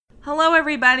Hello,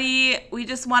 everybody. We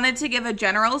just wanted to give a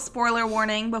general spoiler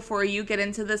warning before you get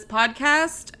into this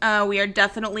podcast. We are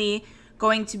definitely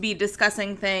going to be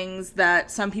discussing things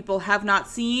that some people have not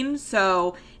seen,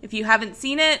 so if you haven't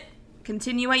seen it,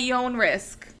 continue at your own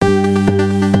risk.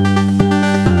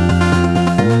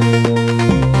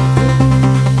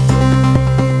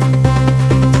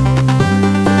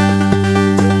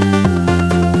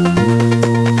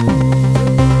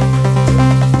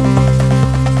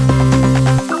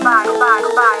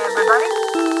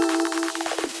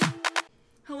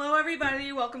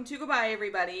 Welcome to Goodbye,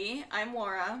 everybody. I'm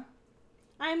Laura.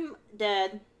 I'm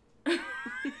dead.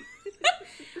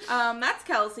 That's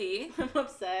Kelsey. I'm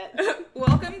upset.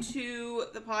 Welcome to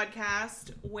the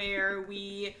podcast where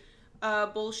we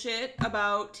bullshit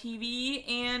about TV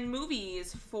and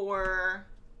movies for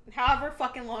however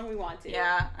fucking long we want to.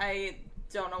 Yeah, I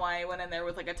don't know why I went in there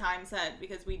with like a time set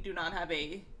because we do not have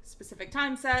a specific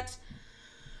time set.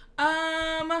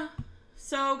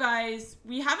 So guys,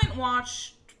 we haven't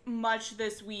watched much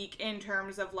this week in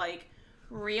terms of like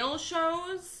real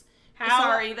shows.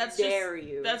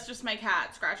 That's just my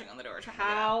cat scratching on the door.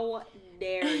 How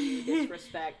dare you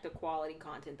disrespect the quality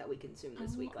content that we consume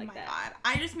this week like that? God.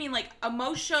 I just mean like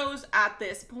most shows at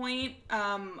this point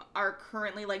are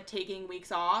currently like taking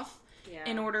weeks off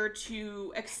in order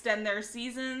to extend their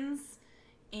seasons,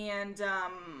 and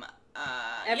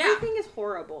everything is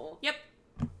horrible. Yep.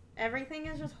 Everything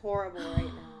is just horrible right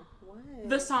now. What?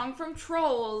 The song from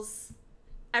Trolls,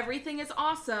 everything is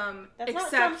awesome. That's not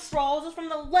from Trolls, it's from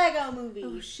the Lego movie.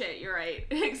 Oh shit, you're right.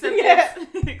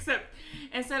 Except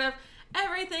instead of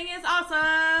everything is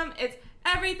awesome, it's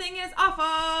everything is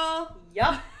awful.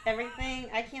 Yup. Everything.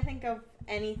 I can't think of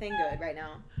anything good right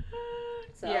now.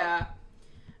 So yeah.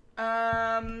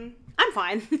 I'm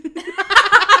fine.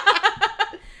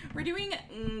 We're doing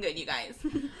good, you guys.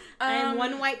 I am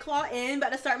one White Claw in,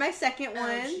 about to start my second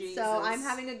one, so I'm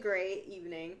having a great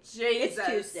evening. Jesus. It's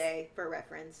Tuesday, for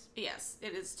reference. Yes,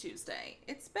 it is Tuesday.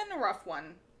 It's been a rough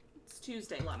one. It's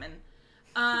Tuesday, Lemon.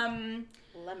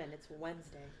 Lemon, it's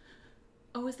Wednesday.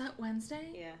 Oh, is that Wednesday?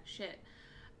 Yeah. Shit.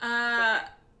 I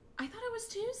thought it was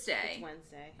Tuesday. It's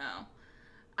Wednesday. Oh.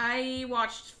 I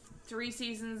watched 3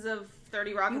 seasons of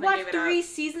 30 Rock and then gave it up. You watched 3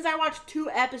 seasons? I watched 2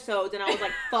 episodes and I was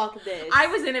like, fuck this. I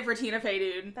was in it for Tina Fey,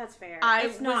 dude. That's fair.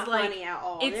 It's not funny at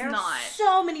all. It's not.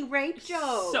 So many rape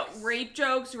jokes. So, rape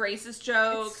jokes, racist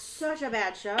jokes. It's such a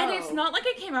bad show. And it's not like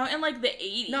it came out in like the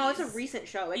 80s. No, it's a recent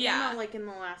show. It came out like in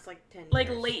the last like 10 years. Like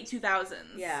late 2000s.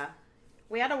 Yeah.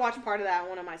 We had to watch part of that in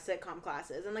one of my sitcom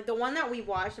classes. And like the one that we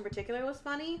watched in particular was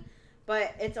funny.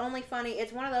 But it's only funny.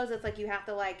 It's one of those that's like you have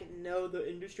to like know the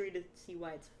industry to see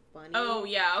why it's funny. Oh,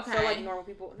 yeah, okay. So, like, normal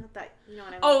people, not that, you know what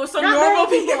I mean? Oh, so normal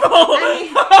people. I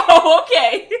mean, oh,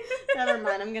 okay. Never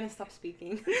mind, I'm gonna stop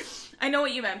speaking. I know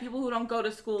what you meant. People who don't go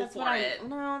to school for it.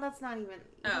 No, that's not even.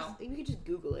 You could just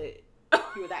Google it if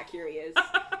you were that curious.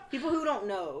 People who don't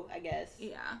know, I guess.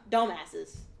 Yeah.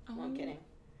 Dumbasses. Oh. No, I'm kidding.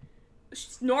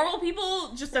 Normal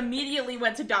people just immediately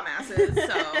went to dumbasses,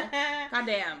 so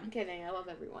goddamn. I'm kidding. I love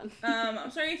everyone. I'm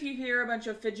sorry if you hear a bunch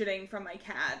of fidgeting from my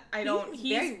cat.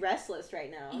 He's very restless right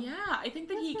now. Yeah, I think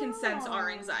that he can sense our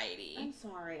anxiety. I'm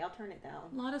sorry. I'll turn it down.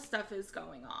 A lot of stuff is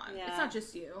going on. Yeah. It's not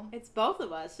just you. It's both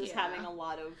of us just having a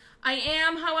lot of... I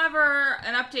am, however,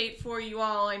 an update for you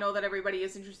all. I know that everybody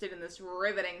is interested in this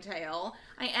riveting tale.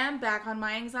 I am back on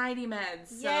my anxiety meds.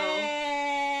 So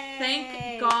yay!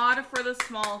 Thank God for the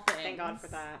small things. Thank God for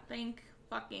that. Thank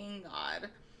fucking God.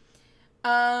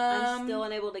 I'm still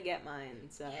unable to get mine,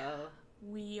 so... Yeah.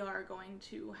 We are going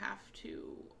to have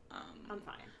to... I'm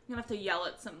fine. I'm gonna have to yell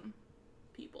at some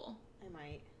people. I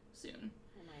might. Soon.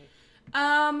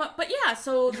 I might. But yeah,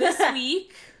 so this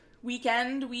week,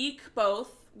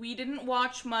 both, we didn't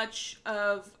watch much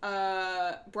of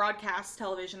broadcast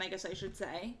television, I guess I should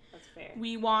say. That's fair.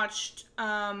 We watched,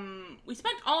 we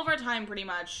spent all of our time pretty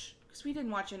much, because we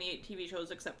didn't watch any TV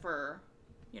shows except for,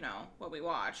 you know, what we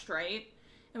watched, right?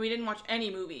 And we didn't watch any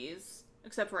movies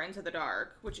except for Into the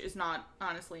Dark, which is not,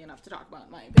 honestly, enough to talk about,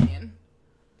 in my opinion.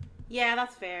 Yeah,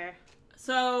 that's fair.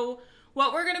 So,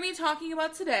 what we're going to be talking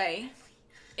about today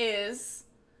is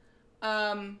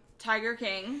Tiger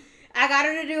King. I got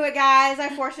her to do it, guys. I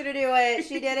forced her to do it.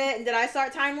 She did it. And did I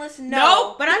start Timeless?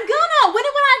 No. But I'm gonna. When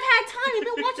I've had time?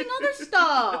 I've been watching other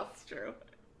stuff. That's true.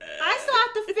 I still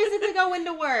have to physically go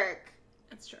into work.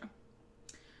 That's true.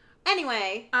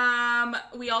 Anyway.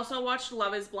 We also watched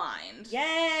Love is Blind.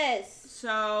 Yes.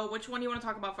 So, which one do you want to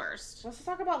talk about first? Let's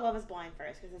talk about Love is Blind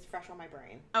first, because it's fresh on my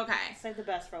brain. Okay. Let's save the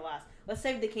best for last. Let's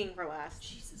save the king for last.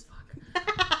 Jesus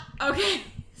fuck. Okay.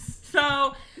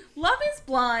 So, Love is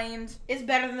Blind is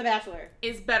better than The Bachelor.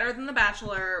 Is better than The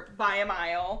Bachelor by a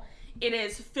mile. It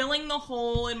is filling the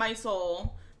hole in my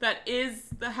soul that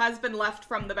has been left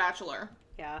from The Bachelor.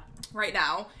 Yeah. Right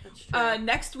now. That's true.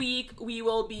 Next week, we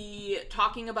will be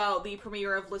talking about the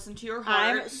premiere of Listen to Your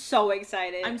Heart. I'm so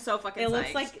excited. I'm so fucking It psyched.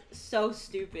 looks like so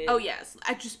stupid. Oh, yes.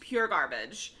 Just pure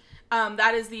garbage.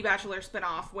 That is the Bachelor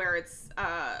spinoff where it's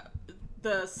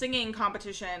the singing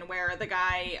competition where the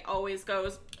guy always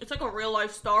goes, it's like a real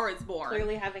life Star is Born.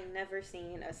 Clearly having never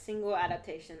seen a single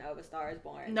adaptation of A Star is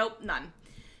Born. Nope, none.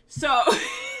 So...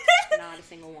 Not a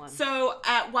single one. So,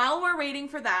 while we're waiting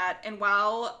for that, and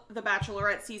while the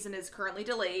Bachelorette season is currently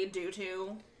delayed due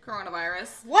to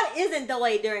coronavirus... What isn't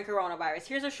delayed during coronavirus?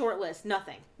 Here's a short list.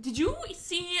 Nothing. Did you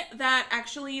see that,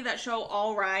 actually, that show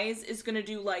All Rise is going to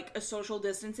do, like, a social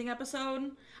distancing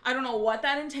episode? I don't know what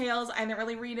that entails. I didn't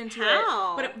really read into it.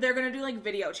 But they're going to do, like,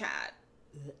 video chat.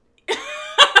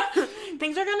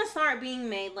 Things are going to start being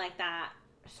made like that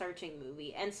Searching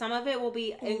movie. And some of it will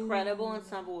be incredible and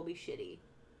some of it will be shitty.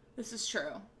 This is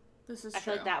true. I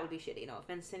feel like that would be shitty. No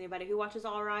offense to anybody who watches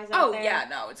All Rise out there. Oh, yeah,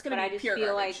 no, it's going to be pure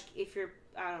garbage. But I just feel like if you're,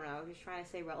 I don't know, just trying to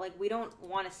say, like, we don't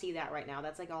want to see that right now.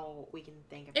 That's, like, all we can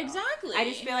think about. Exactly. I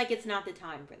just feel like it's not the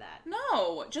time for that.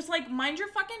 No, just, like, mind your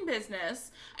fucking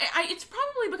business. It's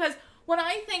probably because what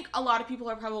I think a lot of people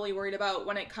are probably worried about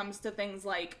when it comes to things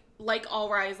like All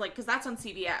Rise, like, because that's on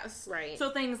CBS. Right. So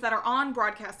things that are on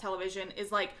broadcast television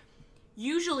is, like,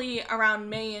 usually around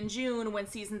May and June when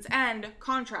seasons end,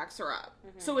 contracts are up.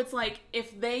 Mm-hmm. So it's like,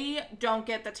 if they don't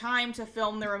get the time to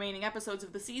film the remaining episodes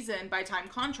of the season by time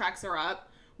contracts are up,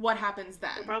 what happens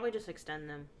then? They'll probably just extend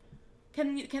them.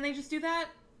 Can they just do that?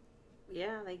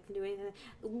 Yeah, they can do anything.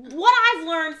 What I've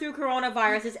learned through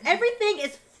coronavirus is everything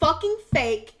is fucking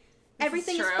fake.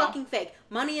 Everything is fucking fake.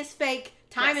 Money is fake.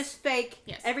 Time is fake.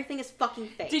 Yes. Everything is fucking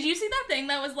fake. Did you see that thing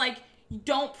that was like,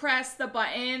 don't press the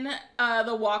button,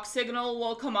 the walk signal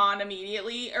will come on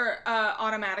immediately, or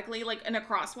automatically, like in a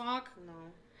crosswalk? No.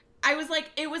 I was like,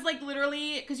 it was like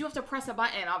literally, because you have to press a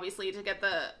button, obviously, to get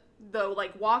the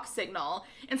like walk signal.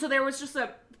 And so there was just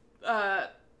a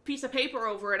piece of paper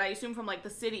over it, I assume from like the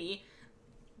city,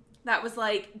 that was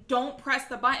like, don't press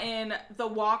the button, the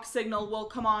walk signal will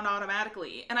come on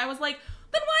automatically. And I was like,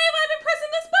 then why have I been pressing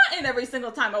this button every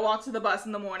single time I walk to the bus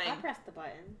in the morning? I pressed the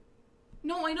button.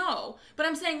 No, I know. But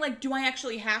I'm saying, like, do I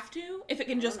actually have to? If it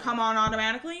can just come on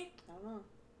automatically? I don't know.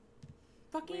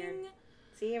 Fucking... Weird.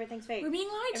 See, everything's fake. We're being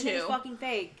lied to. Everything's fucking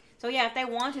fake. So, yeah, if they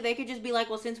want to, they could just be like,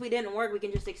 well, since we didn't work, we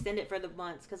can just extend it for the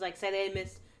months. Because, like, say they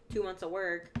missed 2 months of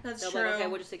work. That's they'll true. be like, okay,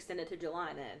 we'll just extend it to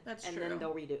July then. That's and true. then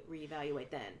they'll reevaluate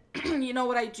then. You know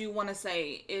what I do want to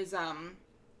say is,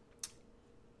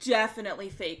 definitely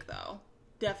fake, though.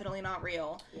 Definitely not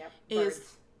real. Yep.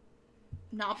 Is...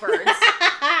 Not birds.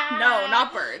 No,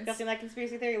 not birds. You seen that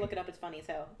conspiracy theory? Look it up. It's funny as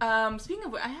hell. Speaking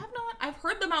of, I've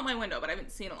heard them out my window, but I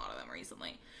haven't seen a lot of them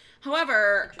recently.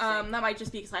 However, that might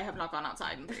just be because I have not gone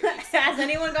outside in 3 weeks. Has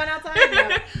anyone gone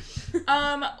outside?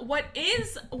 No. What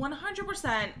is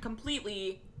 100%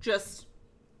 completely just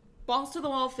balls to the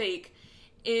wall fake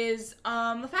is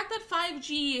the fact that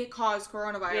 5G caused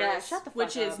coronavirus, Yeah, shut the fuck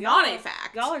which up. is not a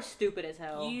fact. Y'all are stupid as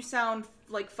hell. You sound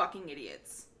like fucking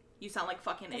idiots. You sound like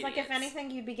fucking idiots. It's like, if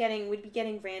anything, we'd be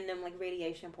getting random, like,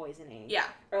 radiation poisoning. Yeah.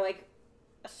 Or, like,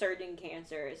 a surging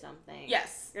cancer or something.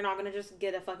 Yes. You're not gonna just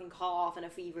get a fucking cough and a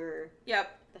fever.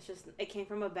 Yep. That's just, it came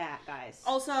from a bat, guys.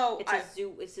 Also, it's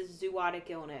a zoonotic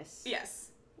illness.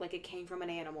 Yes. Like, it came from an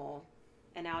animal,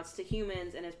 and now it's to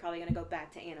humans, and it's probably gonna go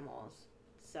back to animals.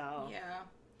 So. Yeah.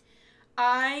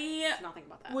 I Let's not think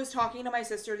about that. was talking to my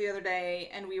sister the other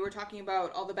day, and we were talking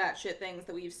about all the batshit things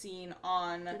that we've seen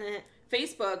on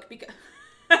Facebook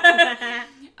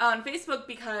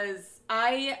because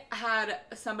I had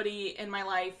somebody in my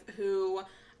life who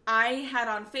I had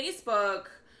on Facebook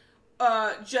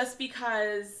just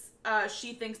because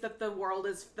she thinks that the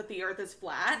earth is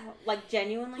flat. Like,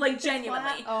 genuinely? Like,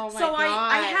 genuinely. Flat? Oh my so God.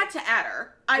 I had to add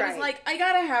her. I was Right. like, I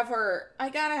gotta have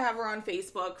her on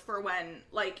Facebook for when,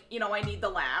 like, you know, I need the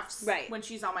laughs. Right. When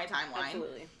she's on my timeline.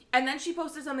 Absolutely. And then she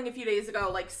posted something a few days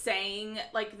ago, like, saying,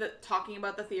 like, talking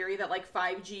about the theory that, like,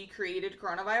 5G created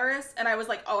coronavirus. And I was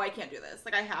like, oh, I can't do this.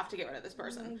 Like, I have to get rid of this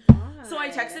person. Oh my God. So I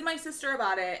texted my sister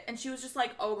about it, and she was just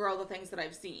like, oh, girl, the things that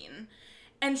I've seen.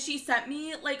 And she sent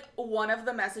me, like, one of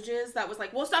the messages that was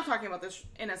like, we'll stop talking about this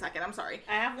in a second. I'm sorry.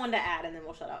 I have one to add, and then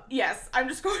we'll shut up. Yes, I'm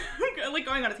just going on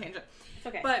a tangent. It's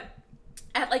okay. But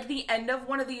at, like, the end of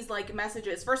one of these, like,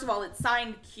 messages, first of all, it's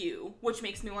signed Q, which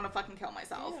makes me want to fucking kill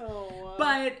myself. Ew.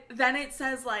 But then it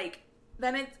says, like,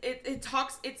 then it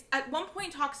talks, it's at one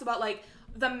point talks about, like,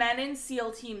 the men in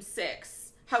SEAL Team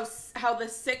 6, how the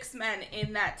 6 men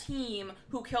in that team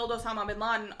who killed Osama bin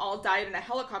Laden all died in a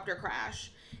helicopter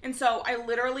crash. And so I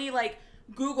literally, like,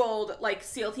 Googled, like,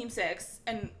 SEAL Team 6,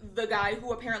 and the guy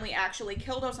who apparently actually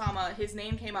killed Osama, his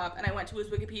name came up, and I went to his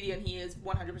Wikipedia, and he is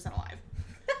 100% alive.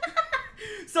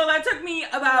 So that took me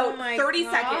about 30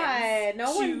 seconds.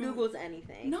 No one Googles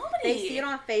anything. Nobody. They see it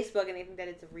on Facebook and they think that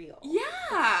it's real. Yeah.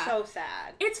 It's so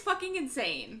sad. It's fucking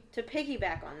insane. To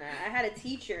piggyback on that, I had a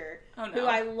teacher who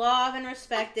I love and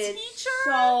respected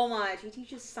so much. He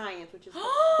teaches science, which is...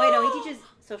 Wait, no, he teaches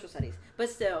social studies. But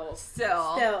still.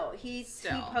 He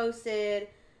posted...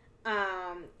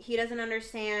 he doesn't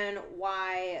understand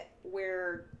why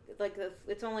we're... Like,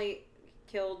 it's only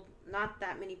killed not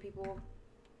that many people...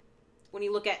 When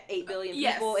you look at 8 billion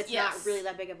people, it's not really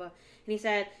that big of a... And he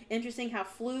said, interesting how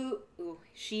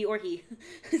she or he,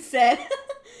 said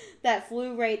that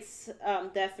flu rates,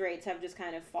 death rates have just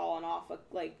kind of fallen off,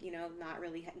 like, you know, not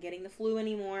really getting the flu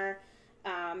anymore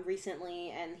recently.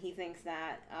 And he thinks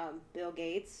that Bill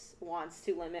Gates wants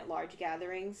to limit large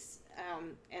gatherings,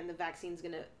 and the vaccine's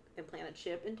going to implant a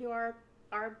chip into our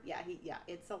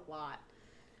it's a lot.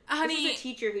 Honey, this is a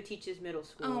teacher who teaches middle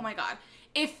school. Oh my God.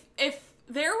 If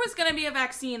there was going to be a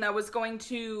vaccine that was going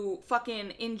to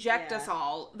fucking inject us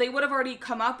all, they would have already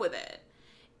come up with it.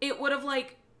 It would have,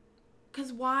 like...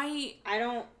 Because why...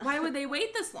 Why would they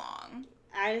wait this long?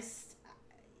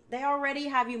 They already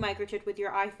have you microchipped with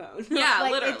your iPhone. Yeah,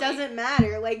 like, literally. It doesn't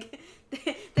matter. Like,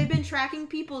 they've been tracking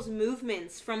people's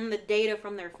movements from the data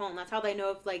from their phone. That's how they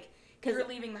know if, like... Because they're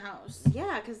leaving the house.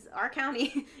 Yeah, because our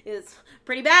county is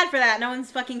pretty bad for that. No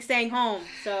one's fucking staying home.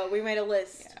 So we made a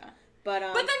list. Yeah. But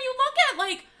then you look at,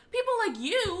 like, people like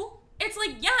you. It's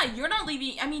like, yeah, you're not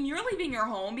leaving. I mean, you're leaving your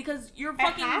home because you're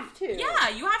fucking... I have to. Yeah,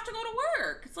 you have to go to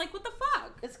work. It's like, what the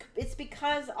fuck? It's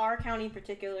because our county in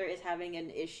particular is having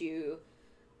an issue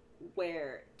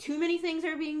where too many things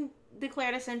are being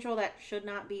declared essential that should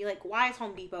not be. Like, why is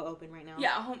Home Depot open right now?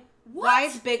 Yeah, what? Why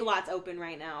is Big Lots open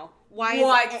right now? Why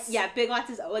is Big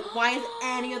Lots is like, why is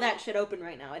any of that shit open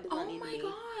right now? It does not need to be. Oh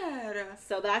my God.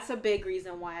 So that's a big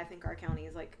reason why I think our county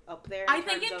is like up there. I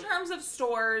think in terms of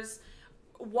stores,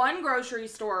 one grocery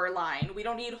store line. We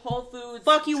don't need Whole Foods.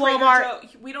 Fuck you,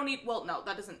 Walmart. We don't need. Well, no,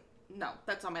 that doesn't. No,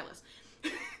 that's on my list.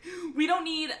 We don't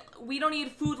need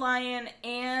Food Lion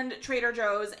and Trader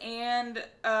Joe's and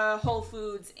Whole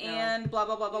Foods and blah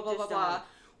blah blah blah blah blah blah.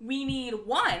 We need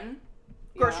one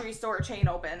grocery store chain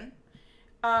open.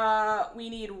 We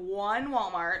need one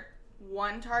Walmart,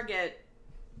 one Target,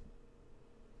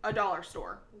 a dollar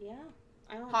store. Yeah,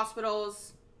 I don't.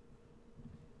 Hospitals.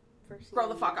 Grow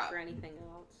the fuck up. For anything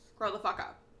else. Grow the fuck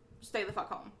up. Stay the fuck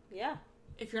home. Yeah.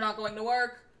 If you're not going to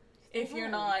work, if you're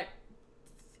not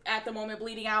at the moment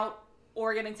bleeding out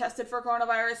or getting tested for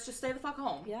coronavirus, just stay the fuck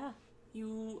home. Yeah.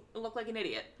 You look like an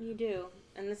idiot. You do.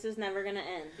 And this is never going to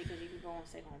end because you people won't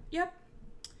stay home. Yep.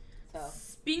 So.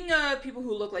 Speaking of people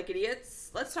who look like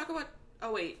idiots, let's talk about...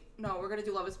 Oh, wait. No, we're going to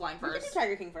do Love is Blind first. We can do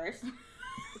Tiger King first.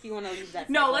 If you want to use that.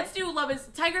 No, let's do Love is...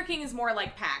 Tiger King is more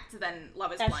like packed than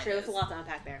Love is Blind. That's true. There's a lot to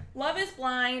unpack there. Love is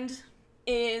Blind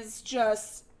is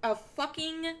just a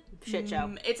fucking... shit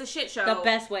show. It's a shit show. The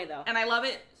best way, though. And I love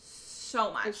it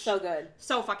so much. It's so good.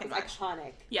 So fucking much. It's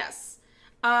iconic. Yes.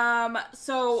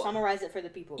 So... Summarize it for the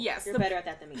people. Yes. You're better at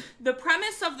that than me. The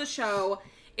premise of the show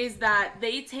is that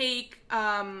they take,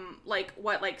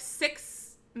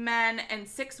 6 men and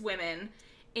 6 women,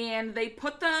 and they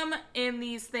put them in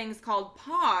these things called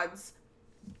pods,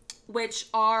 which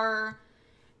are...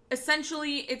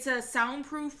 Essentially, it's a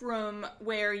soundproof room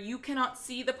where you cannot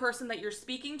see the person that you're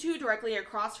speaking to directly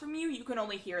across from you. You can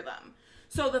only hear them.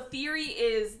 So the theory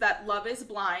is that love is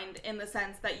blind in the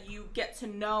sense that you get to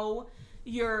know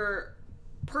your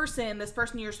person, this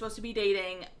person you're supposed to be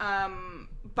dating,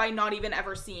 by not even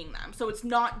ever seeing them. So it's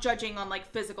not judging on,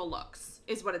 like, physical looks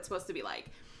is what it's supposed to be like.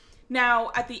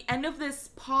 Now, at the end of this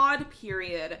pod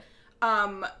period,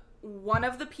 one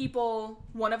of the people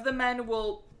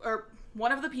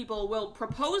will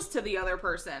propose to the other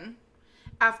person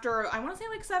after, I want to say,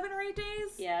 like 7 or 8 days.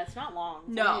 Yeah, it's not long.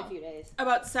 It's no, only a few days.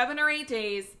 About 7 or 8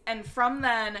 days, and from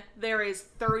then there is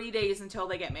 30 days until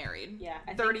they get married. Yeah,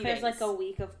 I 30 think there's days. like a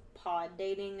week of pod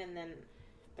dating, and then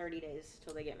 30 days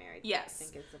till they get married. Yes. I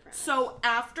think it's the premise. So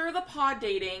after the pod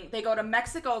dating, they go to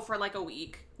Mexico for like a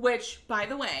week. Which, by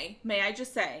the way, may I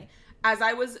just say, as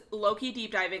I was low-key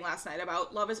deep diving last night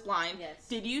about Love is Blind, yes.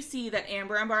 Did you see that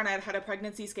Amber and Barnett had a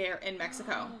pregnancy scare in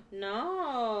Mexico?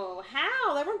 No.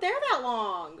 How? They weren't there that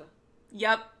long.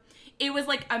 Yep. It was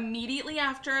like immediately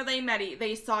after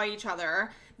they saw each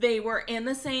other. They were in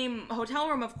the same hotel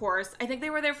room, of course. I think they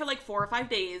were there for like 4 or 5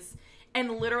 days.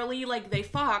 And literally, like, they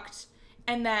fucked.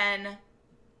 And then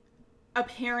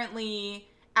apparently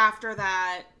after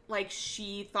that, like,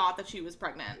 she thought that she was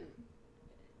pregnant.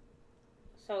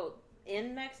 So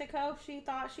in Mexico she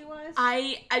thought she was?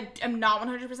 I am not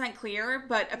 100% clear,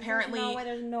 but apparently...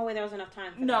 There's no way there was enough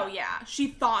time for No, that. yeah. She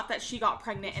thought that she got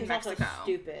pregnant in Mexico. Also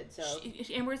stupid, so...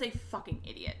 Amber's a fucking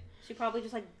idiot. She probably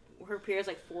just, her period's,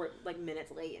 4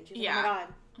 minutes late, and she's like, oh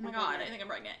my god, I think I'm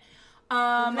pregnant.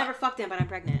 I've never fucked him, but I'm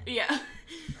pregnant. Yeah.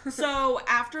 So,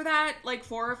 after that,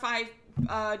 4 or 5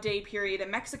 day period in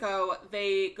Mexico,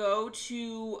 they go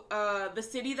to the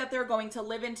city that they're going to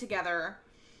live in together,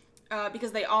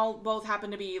 because they both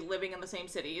happen to be living in the same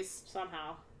cities.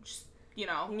 Somehow. Just,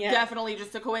 definitely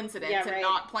just a coincidence and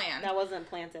not planned. That wasn't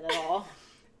planted at all.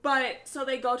 But, so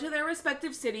they go to their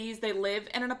respective cities, they live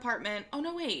in an apartment. Oh,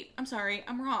 no, wait. I'm sorry.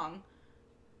 I'm wrong.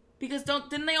 Because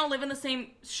didn't they all live in the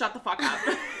same... Shut the fuck up.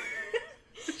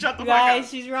 Shut the fuck up. Guys,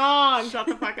 she's wrong. Shut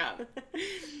the fuck up.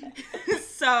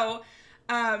 So,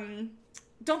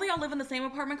 don't they all live in the same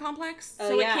apartment complex? Oh,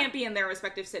 so yeah. It can't be in their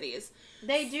respective cities.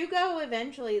 They do go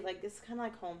eventually, it's kind of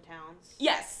like hometowns.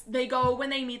 Yes, they go when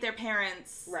they meet their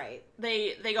parents. Right.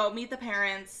 They go meet the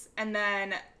parents, and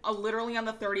then literally on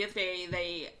the 30th day,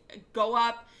 they go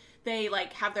up, they,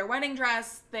 have their wedding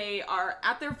dress, they are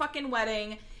at their fucking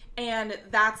wedding, and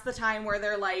that's the time where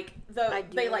they're,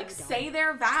 say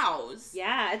their vows.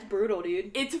 Yeah, it's brutal,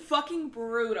 dude. It's fucking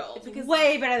brutal. It's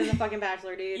way better than The fucking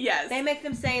Bachelor, dude. Yes. They make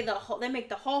them they make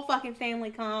the whole fucking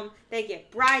family come. They get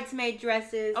bridesmaid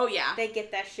dresses. Oh, yeah. They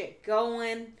get that shit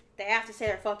going. They have to say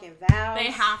their fucking vows.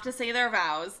 They have to say their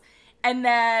vows. And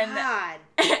then... God.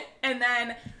 And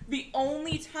then the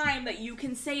only time that you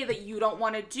can say that you don't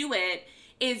want to do it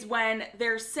is when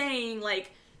they're saying,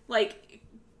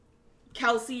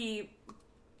 Kelsey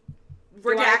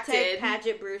redacted. Do I take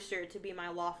Paget Brewster to be my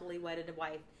lawfully wedded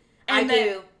wife? And I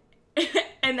do.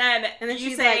 And then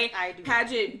you say, I do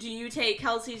Paget, do you take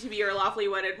Kelsey to be your lawfully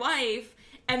wedded wife?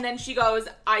 And then she goes,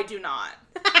 I do not.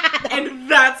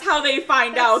 And that's how they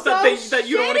find out that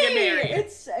you don't want to get married.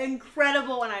 It's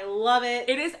incredible, and I love it.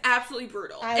 It is absolutely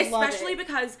brutal. Especially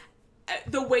because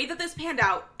the way that this panned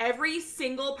out, every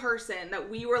single person that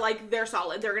we were they're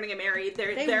solid, they're going to get married,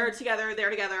 they're together,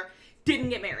 didn't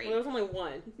get married. Well, there was only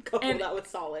one couple that was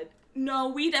solid. No,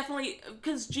 we definitely,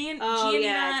 because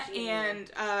Giannina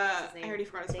and, I already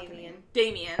forgot his fucking name.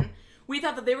 Damien. We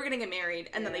thought that they were going to get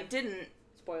married, and then they didn't.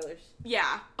 Spoilers.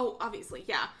 Yeah. Oh, obviously,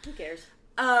 yeah. Who cares?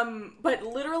 But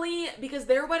literally, because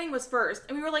their wedding was first,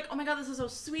 and we were like, oh my god, this is so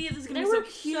sweet, this is going to be so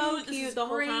cute, so cute the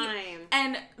whole time.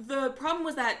 And the problem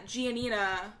was that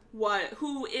Giannina,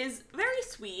 who is very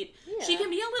sweet, she can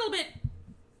be a little bit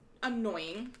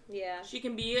annoying. Yeah. She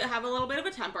can have a little bit of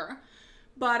a temper.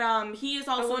 But, he is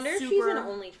also I wonder if she's an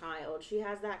only child. She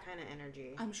has that kind of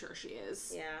energy. I'm sure she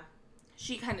is. Yeah.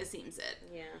 She kind of seems it.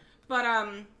 Yeah. But,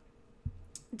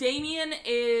 Damien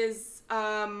is,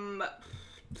 a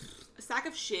sack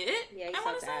of shit. Yeah, he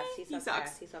sucks ass. He sucks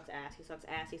ass. He sucks ass. He sucks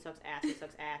ass. He sucks ass. He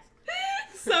sucks ass.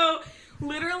 So,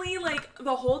 literally,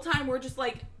 the whole time, we're just,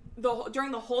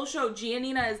 during the whole show,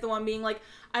 Giannina is the one being like,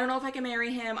 I don't know if I can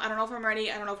marry him. I don't know if I'm ready.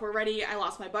 I don't know if we're ready. I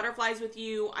lost my butterflies with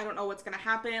you. I don't know what's going to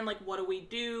happen. What do we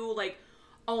do?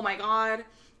 Oh my god.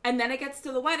 And then it gets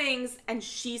to the weddings, and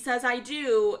she says I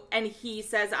do, and he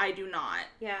says I do not.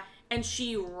 Yeah. And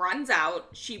she runs out.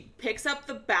 She picks up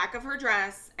the back of her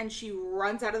dress, and she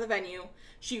runs out of the venue.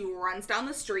 She runs down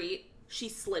the street. She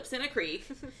slips in a creek.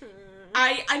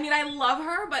 I mean, I love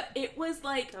her, but it was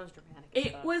that was dramatic.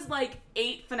 It was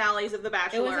 8 finales of The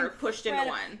Bachelor pushed into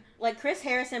one. Chris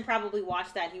Harrison probably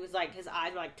watched that. He was his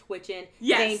eyes were twitching.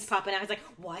 Yes. Veins popping out. He's like,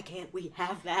 why can't we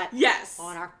have that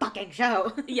on our fucking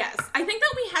show? Yes. I think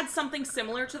that we had something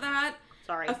similar to that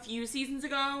a few seasons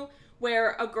ago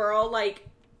where a girl,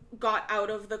 got out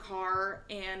of the car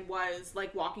and was,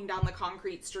 walking down the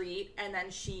concrete street and then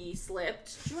she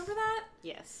slipped. Do you remember that?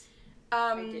 Yes.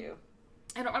 I do.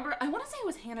 I don't remember. I want to say it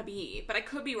was Hannah B, but I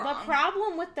could be wrong. The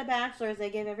problem with The Bachelor is they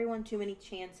give everyone too many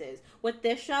chances. With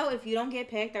this show, if you don't get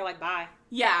picked, they're like, bye.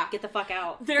 Yeah. Get the fuck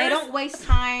out. They don't waste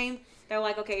time. They're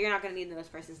like, okay, you're not going to need this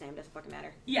person's name. Doesn't fucking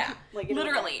matter. Yeah.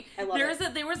 Literally. I love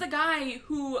it. There was a guy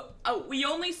who we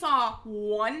only saw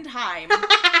one time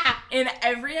in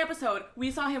every episode. We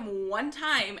saw him one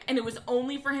time, and it was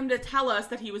only for him to tell us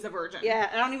that he was a virgin. Yeah,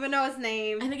 I don't even know his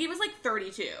name. I think he was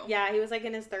 32. Yeah, he was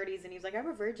in his 30s, and he was like, I'm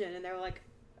a virgin. And they were like,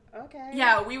 okay.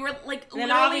 Yeah, we were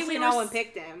and obviously no one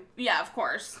picked him. Yeah, of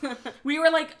course. We were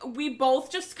we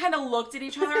both just kind of looked at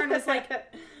each other and was like,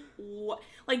 what?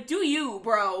 Do you,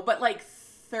 bro? But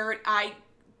I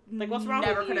what's wrong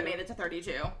never with could you? have made it to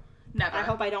 32. Never. I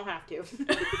hope I don't have to.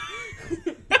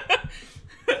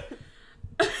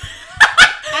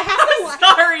 I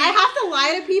have to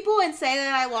lie to people and say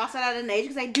that I lost it at an age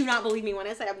because they do not believe me when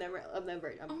I say I've never. Oh my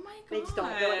god. They just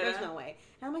don't. They're like, there's no way.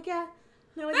 And I'm like, yeah.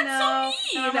 They're like, that's no.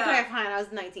 So mean. And I'm like, okay, fine, I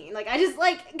was 19. Like, I just,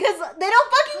 like, because they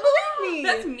don't fucking believe me.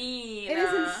 That's mean. It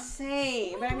is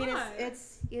insane. But I mean,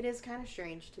 it is kind of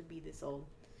strange to be this old.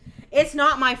 It's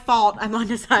not my fault I'm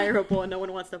undesirable and no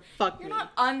one wants to fuck me. You're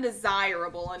not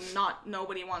undesirable and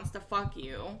nobody wants to fuck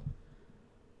you.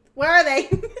 Where are they?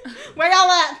 Where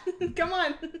y'all at? Come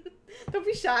on. Don't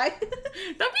be shy.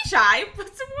 Don't be shy.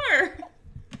 Put some more.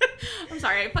 I'm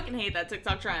sorry. I fucking hate that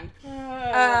TikTok trend.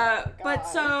 But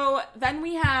so then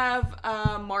we have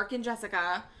Mark and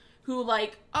Jessica who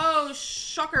like, oh,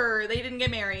 shocker, they didn't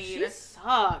get married. She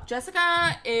sucked.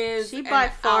 Jessica is she by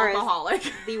far alcoholic.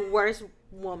 Is the worst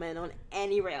woman on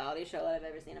any reality show that I've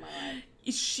ever seen in my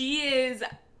life. She is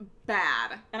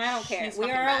bad. And I don't care.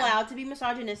 We are allowed to be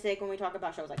misogynistic when we talk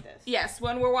about shows like this. Yes,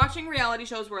 when we're watching reality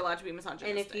shows, we're allowed to be misogynistic.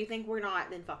 And if you think we're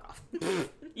not, then fuck off.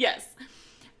 Yes.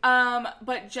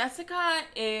 But Jessica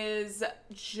is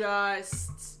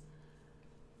just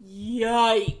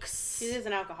yikes. She is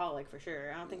an alcoholic for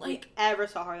sure. I don't think we ever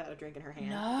saw her without a drink in her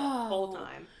hand the whole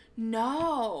time.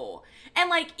 No. And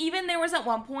like even there was at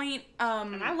one point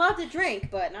and I love to drink,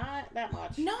 but not that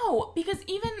much. No, because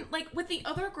even like with the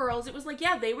other girls, it was like,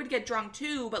 yeah, they would get drunk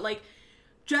too, but like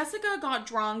Jessica got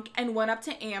drunk and went up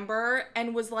to Amber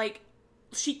and was like,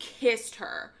 she kissed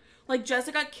her. Like,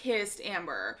 Jessica kissed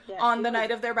Amber on the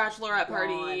night of their bachelorette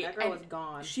party. That girl was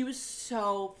gone. She was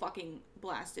so fucking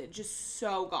blasted. Just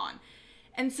so gone.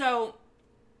 And so,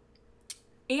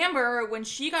 Amber, when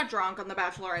she got drunk on the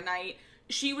bachelorette night,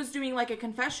 she was doing, like, a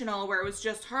confessional where it was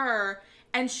just her.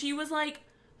 And she was, like,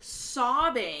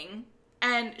 sobbing.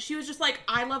 And she was just like,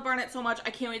 I love Barnett so much.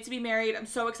 I can't wait to be married. I'm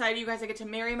so excited. You guys, I get to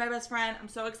marry my best friend. I'm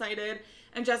so excited.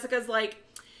 And Jessica's like,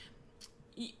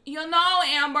 you know,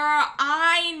 Amber,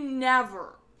 I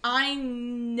never,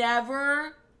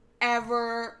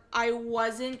 ever, I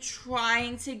wasn't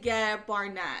trying to get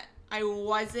Barnett. I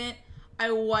wasn't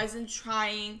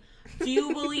trying. Do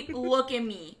you believe, look at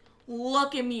me,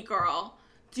 girl.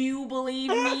 Do you believe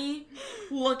me?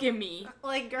 Look at me.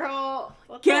 Like, girl,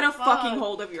 get a fucking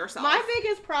hold of yourself. My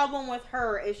biggest problem with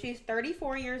her is she's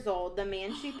 34 years old. The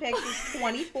man she picked is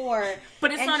 24.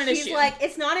 But it's not an issue. She's like,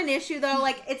 it's not an issue, though.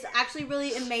 Like, it's actually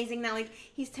really amazing that, like,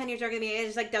 he's 10 years younger than me. It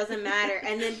just, like, doesn't matter.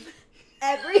 And then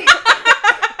I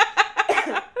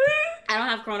don't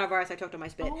have coronavirus. I choked on my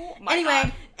spit. Oh my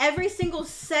God. Every single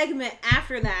segment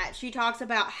after that, she talks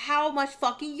about how much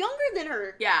fucking younger than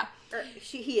her. Yeah.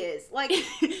 He is. Like,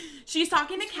 she's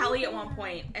talking to Kelly at one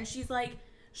point, and she's like,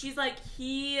 it's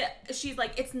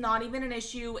not even an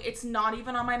issue. It's not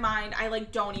even on my mind. I,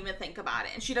 like, don't even think about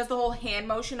it. And she does the whole hand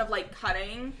motion of, like,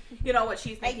 cutting, you know, what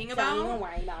she's thinking about. I don't even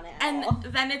worry about it. And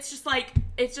then it's just like,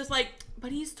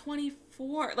 but he's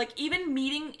 24. Like, even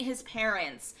meeting his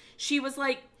parents, she was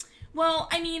like, well,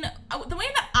 I mean, the way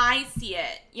that I see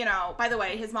it, you know, by the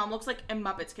way, his mom looks like a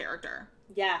Muppets character.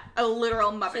 Yeah. A literal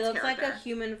Muppets character. She looks like a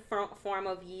human form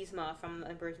of Yzma from The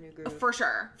Emperor's New Groove. For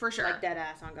sure. Like, dead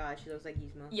ass, on God. She looks like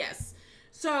Yzma. Yes.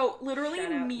 So, literally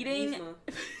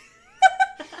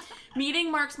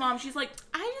meeting Mark's mom, she's like,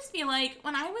 I just feel like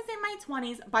when I was in my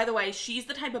 20s, by the way, she's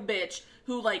the type of bitch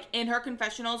who, like, in her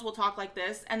confessionals will talk like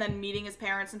this, and then meeting his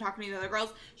parents and talking to the other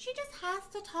girls, she just has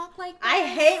to talk like this. I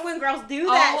hate when girls do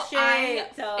that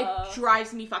shit. It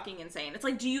drives me fucking insane. It's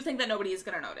like, do you think that nobody is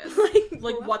gonna notice?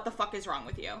 like, what the fuck is wrong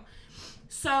with you?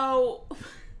 So...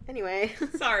 Anyway.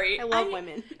 Sorry. I love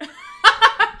women.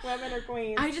 Women are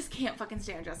queens. I just can't fucking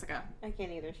stand Jessica. I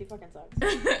can't either. She fucking sucks.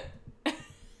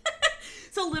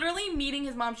 So literally meeting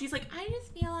his mom, she's like, I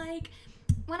just feel like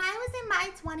when I was in my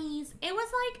 20s, it was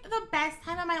like the best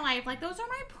time of my life. Like, those are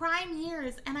my prime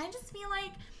years. And I just feel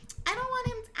like I don't want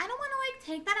to like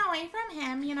take that away from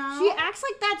him, you know? She acts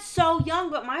like that's so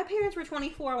young, but my parents were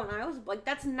 24 when I was, like,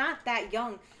 that's not that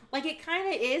young. Like, it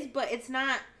kind of is, but it's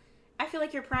not. I feel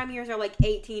like your prime years are like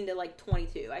 18 to like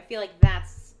 22. I feel like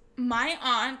that's. My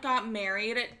aunt got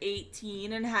married at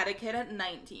 18 and had a kid at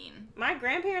 19. My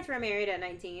grandparents were married at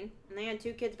 19 and they had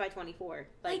 2 kids by 24.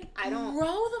 Like, I don't.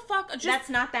 Grow the fuck. That's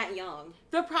not that young.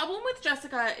 The problem with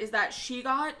Jessica is that she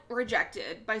got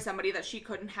rejected by somebody that she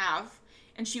couldn't have.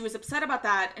 And she was upset about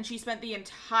that. And she spent the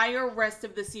entire rest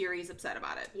of the series upset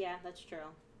about it. Yeah, that's true.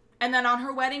 And then on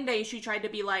her wedding day, she tried to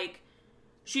be like.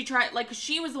 She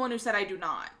was the one who said, I do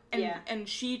not. And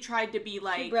she tried to be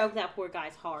like... She broke that poor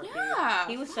guy's heart, yeah,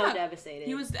 dude. He was so devastated.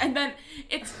 And then,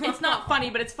 it's not funny,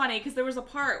 but it's funny, because there was a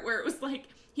part where it was like,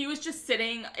 he was just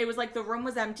sitting, it was like the room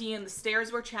was empty, and the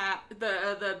stairs were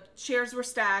the chairs were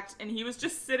stacked, and he was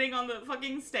just sitting on the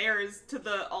fucking stairs to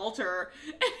the altar,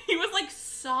 and he was like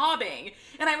sobbing.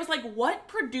 And I was like, what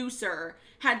producer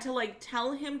had to like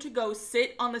tell him to go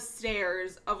sit on the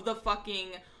stairs of the fucking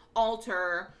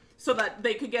altar so that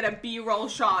they could get a B-roll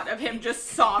shot of him just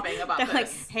sobbing about They're this.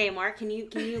 like, hey, Mark, can you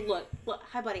look?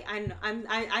 Hi, buddy.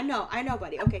 I know,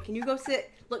 buddy. Okay, can you go sit?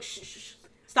 Look, shh.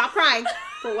 Stop crying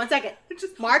for 1 second.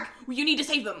 Just, Mark, you need to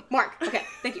save them. Mark. Okay,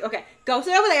 thank you. Okay, go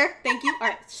sit over there. Thank you. All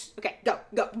right. Shh. Okay, go.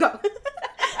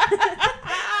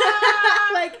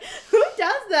 Like, who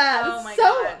does that? Oh my so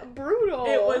God. Brutal.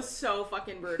 It was so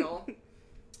fucking brutal.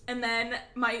 And then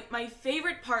my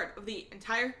favorite part of the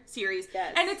entire series,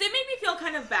 yes. and it did make me feel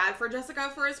kind of bad for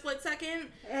Jessica for a split second,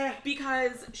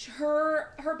 because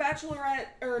her bachelorette,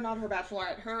 or not her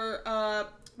bachelorette, her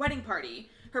wedding party,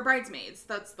 her bridesmaids,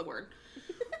 that's the word.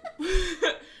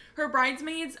 Her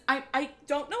bridesmaids, I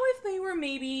don't know if they were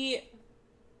maybe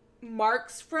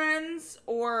Mark's friends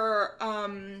or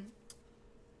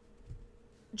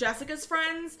Jessica's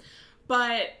friends,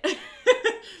 but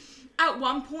at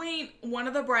one point,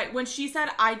 when she said,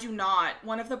 I do not,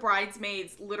 one of the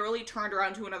bridesmaids literally turned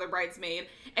around to another bridesmaid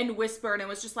and whispered and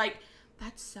was just like,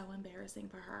 that's so embarrassing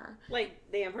for her. Like,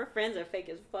 damn, her friends are fake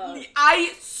as fuck.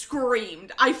 I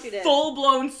screamed. I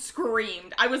full-blown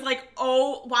screamed. I was like,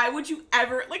 oh, why would you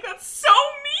ever, like, that's so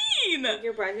mean.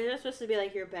 Your bridesmaids are supposed to be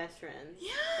like your best friends. Yeah.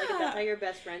 Like, if that's how your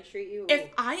best friends treat you. If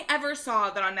I ever saw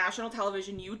that on national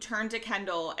television, you turned to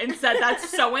Kendall and said, that's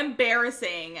so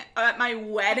embarrassing at my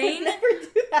wedding. I would never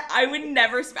do that. I would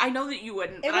never, I know that you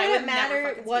wouldn't, but I would never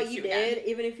matter what you did, again.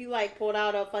 even if you, like, pulled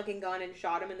out a fucking gun and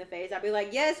shot him in the face, I'd be like,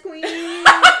 yes, queen.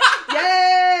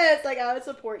 Yes! Like, I would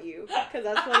support you. Because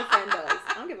that's what a friend does.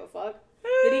 I don't give a fuck.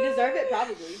 Did he deserve it?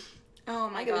 Probably. Oh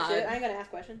my I God. don't give a shit. I ain't gonna ask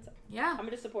questions. Yeah. I'm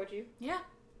gonna just support you. Yeah.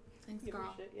 Thanks, Give a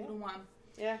girl. shit, yeah. Little one.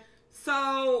 Yeah.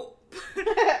 So,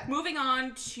 moving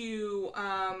on to,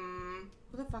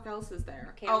 who the fuck else is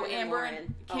there? Cameron Amber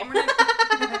and Cameron.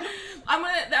 I'm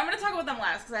gonna talk about them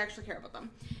last because I actually care about them.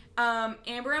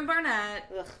 Amber and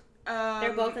Barnett. Ugh.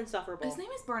 They're both insufferable. His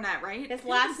name is Barnett, right? His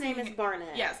last name is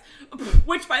Barnett. Yes.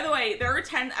 Which, by the way, there are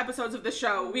 10 episodes of the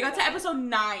show. We got to episode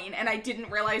 9, and I didn't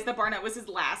realize that Barnett was his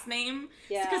last name.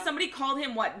 Yeah. Because somebody called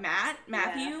him,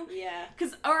 Matthew? Yeah.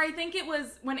 Or I think it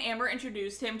was when Amber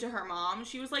introduced him to her mom,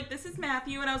 she was like, this is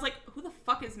Matthew, and I was like, who the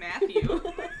fuck is Matthew?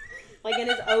 Like, in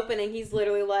his opening, he's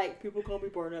literally like, people call me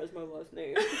Barnett as my last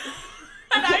name.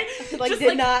 And I like,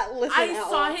 did not listen I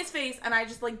saw his face, and I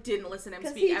just, like, didn't listen to him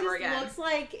speak ever again.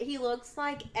 He looks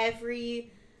like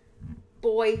every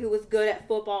boy who was good at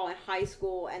football in high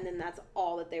school, and then that's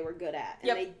all that they were good at. And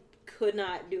they could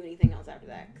not do anything else after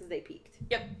that, because they peaked.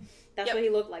 Yep. That's what he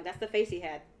looked like. That's the face he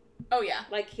had. Oh, yeah.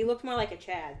 Like, he looked more like a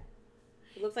Chad.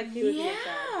 He looks like he would be a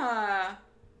Chad.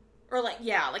 Or, like,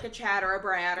 like a Chad or a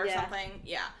Brad or something.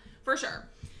 Yeah, for sure.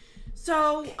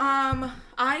 So,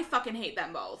 I fucking hate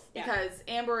them both because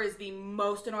Amber is the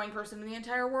most annoying person in the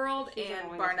entire world,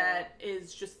 and Barnett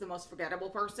is just the most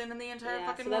forgettable person in the entire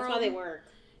fucking world. So that's why they work.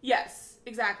 Yes,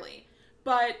 exactly.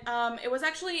 But, it was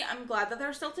actually, I'm glad that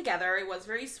they're still together. It was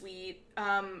very sweet.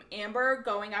 Amber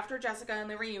going after Jessica in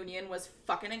the reunion was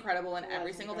fucking incredible and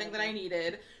every single thing that I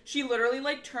needed. She literally,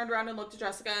 like, turned around and looked at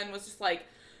Jessica and was just like,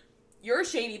 you're a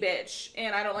shady bitch,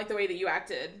 and I don't like the way that you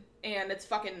acted. And it's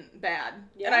fucking bad.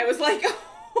 Yeah. And I was like,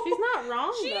 oh, she's not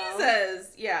wrong, Jesus. Though.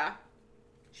 Yeah.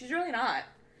 She's really not.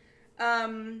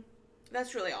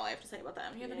 That's really all I have to say about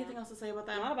them. You have anything else to say about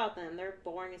them? Not about them. They're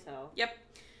boring as hell. Yep.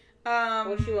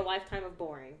 Wish you a lifetime of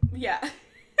boring. Yeah.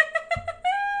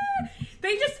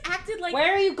 They just acted like...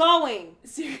 Where are you going?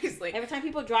 Seriously. Every time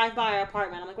people drive by our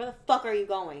apartment, I'm like, where the fuck are you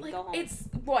going? Like, go home. It's,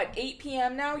 8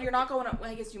 p.m. now? You're not going to... Well,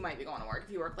 I guess you might be going to work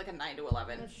if you work like a 9 to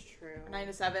 11. That's true. Or 9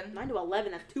 to 7. 9 to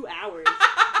 11, that's 2 hours.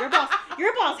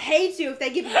 Your boss hates you if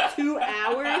they give you 2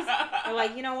 hours. They're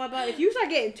like, you know what, but if you start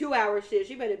getting 2 hour shit,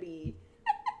 you better be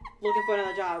looking for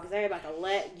another job because they're about to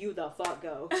let you the fuck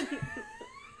go.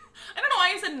 I don't know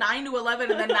why I said 9 to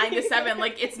 11 and then 9 to 7.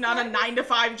 Like, it's not a 9 to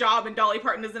 5 job and Dolly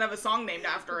Parton doesn't have a song named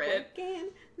after it.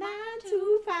 9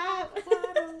 to 5.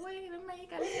 What a way to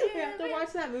make a living. We have to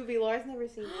watch that movie. Laura's never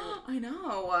seen it. I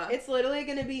know. It's literally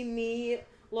going to be me,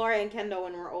 Laura, and Kendall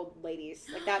when we're old ladies.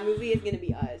 Like, that movie is going to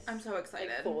be us. I'm so excited.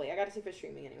 Like, fully. I got to see if it's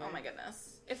streaming anyway. Oh my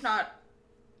goodness. If not...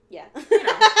 Yeah.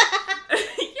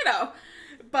 You know.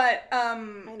 But, I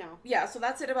know. Yeah, so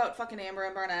that's it about fucking Amber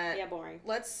and Barnett. Yeah, boring.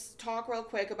 Let's talk real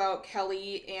quick about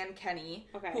Kelly and Kenny.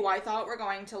 Okay. Who I thought were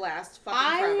going to last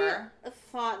fucking forever. I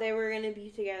thought they were going to be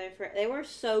together for... They were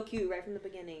so cute right from the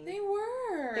beginning. They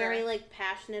were. Very, like,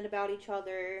 passionate about each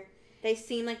other. They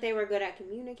seemed like they were good at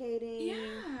communicating.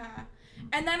 Yeah.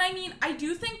 And then, I mean, I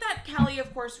do think that Kelly,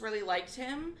 of course, really liked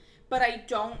him. But I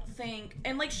don't think...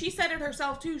 And, like, she said it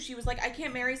herself, too. She was like, I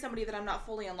can't marry somebody that I'm not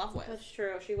fully in love with. That's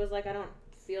true. She was like, I don't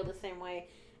feel the same way.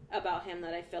 about him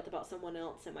that I felt about someone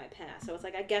else in my past. So it's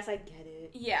like, I guess I get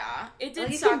it. Yeah, it did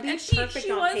like, suck. You can be perfect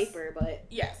on paper, but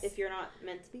yes, if you're not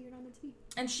meant to be, you're not meant to be.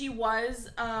 And she was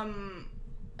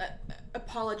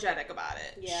apologetic about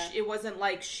it. Yeah. It wasn't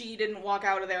like she didn't walk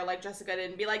out of there like Jessica did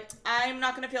and be like, I'm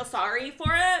not going to feel sorry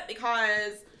for it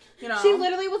because, you know. She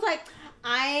literally was like,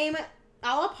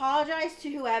 I'll apologize to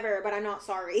whoever, but I'm not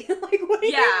sorry. Like, what do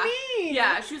you mean?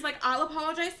 Yeah, she was like, I'll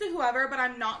apologize to whoever, but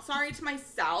I'm not sorry to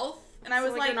myself. And I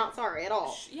was like, you're not sorry at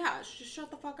all. Just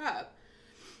shut the fuck up.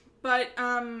 But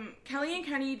Kelly and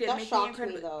Kenny did make me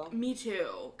incredibly. Me, though. Me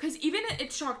too. Because even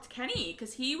it shocked Kenny,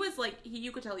 because he was like,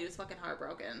 you could tell he was fucking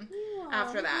heartbroken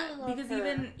after that. Because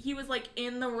even he was like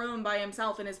in the room by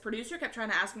himself, and his producer kept trying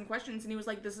to ask him questions, and he was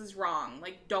like, "This is wrong.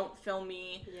 Like, don't film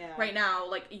me right now.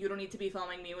 Like, you don't need to be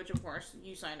filming me." Which of course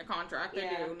you signed a contract.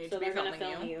 I do need to be filming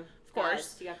you. Of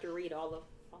course, you have to read all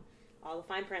the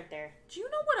fine print there. Do you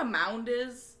know what a mound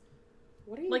is?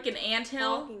 What are you like an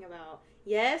anthill? Talking about?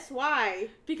 Yes, why?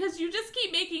 Because you just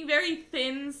keep making very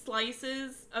thin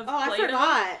slices of Play-Doh. I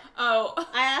forgot. Oh.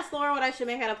 I asked Laura what I should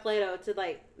make out of Play-Doh to,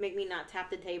 like, make me not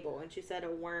tap the table, and she said a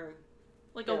worm.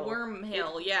 Like hill. A worm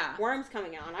hill, yeah. Worms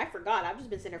coming out, and I forgot. I've just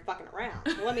been sitting there fucking around.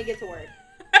 So let me get to work.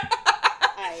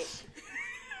 Alright.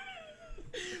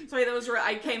 Sorry,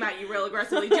 I came at you real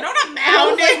aggressively. Do you know what a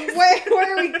mound is? Like,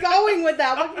 where are we going with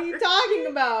that? What are you talking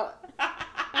about?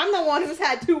 I'm the one who's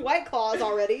had 2 White Claws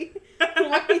already.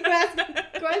 Why are you asking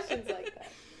questions like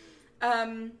that?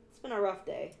 It's been a rough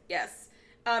day. Yes.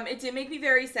 It did make me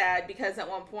very sad because at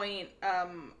one point,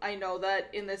 I know that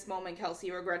in this moment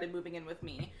Kelsey regretted moving in with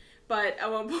me. But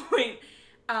at one point,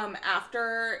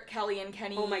 after Kelly and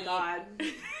Kenny... Oh my god.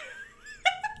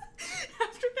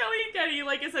 After Kelly and Kenny,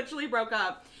 like, essentially broke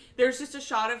up, there's just a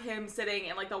shot of him sitting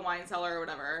in, like, the wine cellar or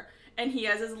whatever, and he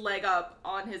has his leg up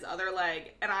on his other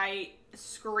leg, and I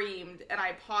screamed, and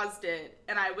I paused it,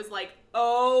 and I was like,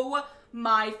 oh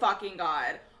my fucking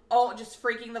god. Oh, just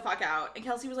freaking the fuck out. And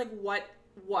Kelsey was like, what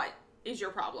is your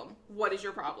problem? What is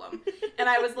your problem? And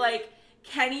I was like,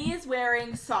 Kenny is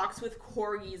wearing socks with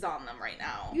corgis on them right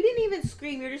now. You didn't even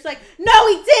scream. You're just like, no,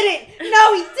 he didn't!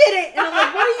 No, he didn't! And I'm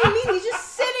like, what do you mean? He's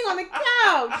just sitting on the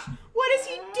couch. What is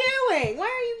he doing? Why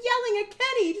are you yelling at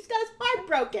Kenny? He just got his heart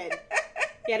broken.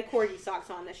 He had corgi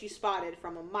socks on that she spotted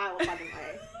from a mile of fucking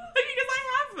way. Because I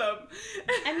have them.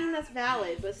 I mean, that's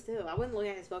valid, but still, I wouldn't look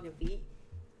at his fucking feet.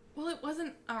 Well, it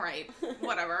wasn't... Alright,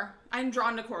 whatever. I'm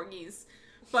drawn to corgis.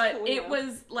 But it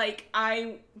was like,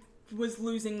 I was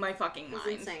losing my fucking mind.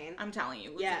 It's insane. I'm telling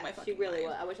you, losing my fucking mind. Yeah, she really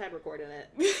was. I wish I'd recorded it.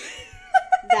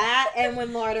 That and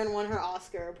when Lauren won her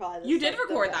Oscar, probably. You did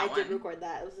record that one. I did record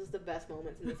that. It was just the best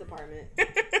moments in this apartment.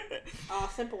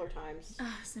 Simpler times.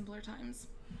 Simpler times.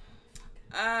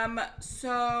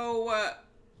 So,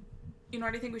 you know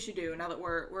what I think we should do now that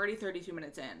we're already 32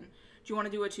 minutes in? Do you want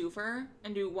to do a twofer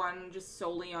and do one just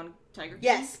solely on Tiger King?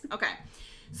 Yes. Okay.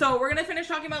 So we're going to finish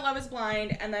talking about Love is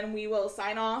Blind, and then we will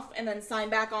sign off and then sign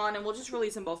back on, and we'll just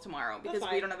release them both tomorrow because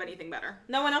we don't have anything better.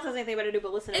 No one else has anything better to do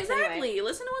but listen to us anyway.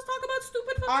 Listen to us talk about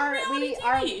stupid fucking reality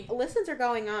TV. Our listens are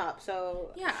going up,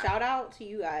 so shout out to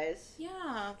you guys.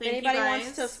 Yeah, thank you guys. If anybody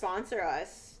wants to sponsor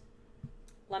us,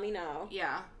 let me know.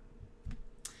 Yeah.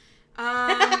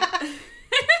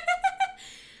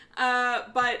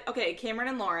 But, okay, Cameron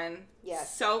and Lauren.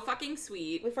 Yes. So fucking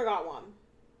sweet. We forgot one.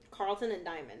 Carlton and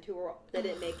Diamond, they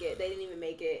didn't make it. They didn't even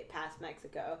make it past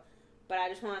Mexico. But I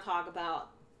just want to talk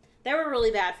about, they were really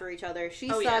bad for each other. She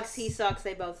sucks, he sucks,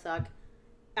 they both suck.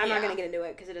 I'm not going to get into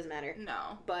it because it doesn't matter.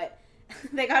 No. But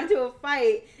they got into a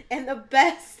fight, and the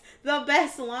best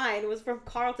line was from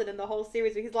Carlton in the whole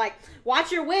series. Where he's like,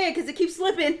 watch your wig because it keeps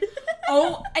slipping.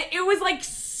 Oh, it was like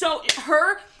so, it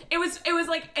was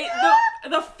like,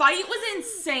 the fight was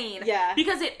insane. Yeah.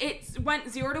 Because it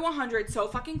went 0 to 100 so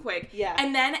fucking quick. Yeah.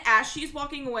 And then as she's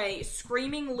walking away,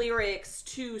 screaming lyrics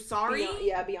to Sorry.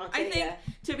 Beyonce. I think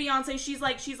to Beyonce, she's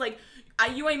like,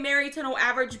 you ain't married to no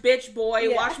average bitch boy.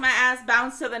 Yeah. Watch my ass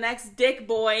bounce to the next dick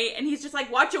boy. And he's just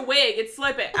like, watch your wig, it's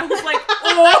slipping. I was like,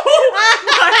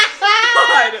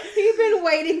 oh my god. He's been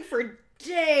waiting for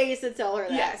days to tell her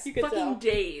that. Yes, you could fucking tell.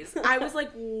 days. I was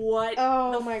like, what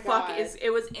the fuck is...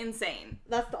 It was insane.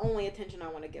 That's the only attention I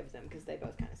want to give them, because they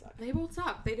both kind of suck. They both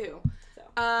suck. They do.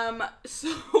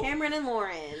 So Cameron and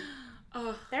Lauren.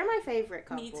 They're my favorite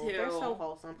couple. Me too. They're so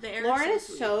wholesome. Lauren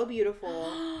is so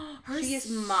beautiful. She is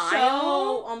smile.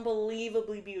 So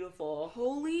unbelievably beautiful.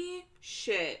 Holy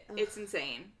shit. Ugh. It's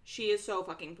insane. She is so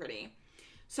fucking pretty.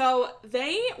 So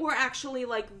they were actually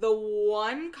like the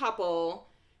one couple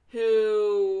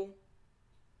who,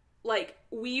 like,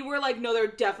 we were like, no, they're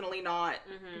definitely not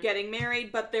getting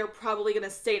married, but they're probably gonna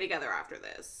stay together after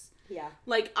this. Yeah.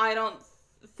 Like, I don't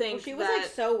think she was like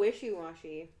so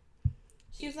wishy-washy.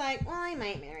 She was like, well, I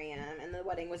might marry him, and the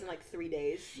wedding was in like 3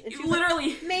 days. And she was literally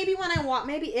like, maybe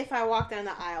if I walked down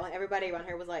the aisle and everybody around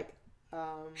her was like,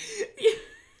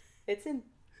 it's in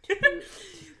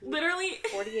literally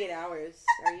 48 hours.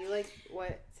 Are you like,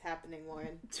 what's happening,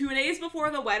 Lauren? 2 days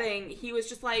before the wedding, he was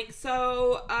just like,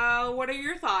 so, what are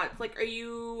your thoughts? Like, are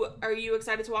you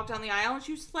excited to walk down the aisle? And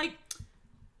she was just like,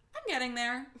 I'm getting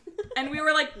there. And we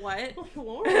were like, what?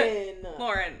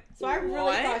 Lauren. So I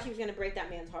really thought she was going to break that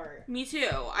man's heart. Me too.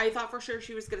 I thought for sure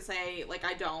she was going to say, like,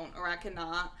 I don't, or I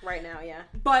cannot. Right now, yeah.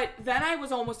 But then I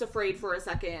was almost afraid for a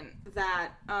second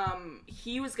that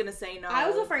he was going to say no. I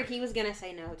was afraid he was going to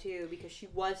say no, too, because she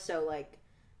was so, like,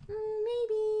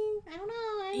 maybe, I don't know,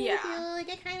 I feel like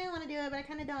I kind of want to do it, but I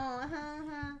kind of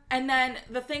don't. And then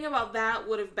the thing about that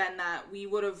would have been that we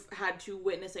would have had to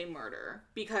witness a murder,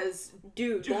 because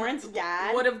dude, Lauren's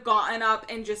dad would have gotten up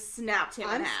and just snapped him in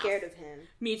half. I'm scared of him.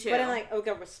 Me too. But I'm like, I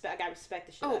gotta respect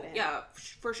the shit out of him. Yeah,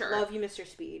 for sure. Love you, Mr.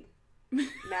 Speed.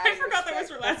 I forgot that was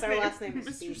her last name. Our last name is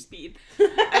Mr. Speed.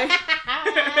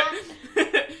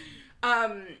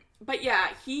 But yeah,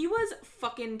 he was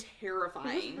fucking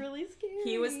terrifying. He was really scary.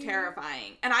 He was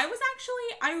terrifying. And I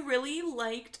really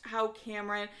liked how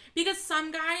Cameron, because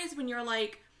some guys, when you're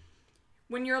like,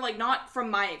 not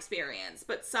from my experience,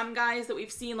 but some guys that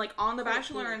we've seen, like, on The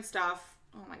Bachelor and stuff,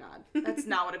 oh my god, that's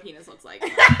not what a penis looks like.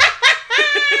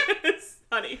 It's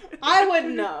funny. I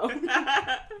wouldn't know.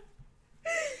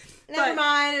 Never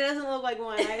mind, it doesn't look like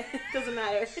one. It doesn't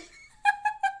matter.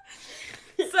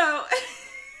 So...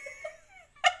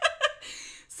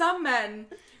 Some men,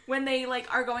 when they,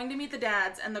 like, are going to meet the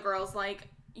dads and the girl's like,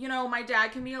 you know, my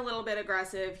dad can be a little bit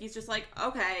aggressive. He's just like,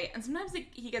 okay. And sometimes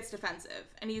he gets defensive.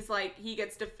 And he's like, he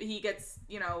gets,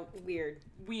 you know...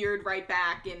 Weird right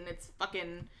back. And it's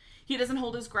fucking... He doesn't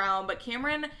hold his ground. But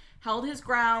Cameron held his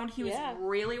ground. He was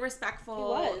really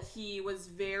respectful. He was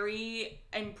very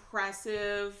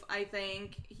impressive, I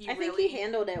think. I think he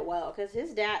handled it well. Because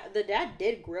the dad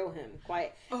did grill him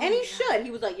quite... and he should.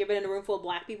 He was like, you've been in a room full of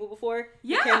black people before?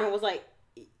 Yeah. And Cameron was like,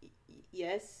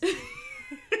 yes.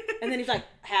 And then he's like,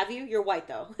 have you? You're white,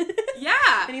 though.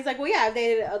 Yeah. And he's like, well, yeah, I've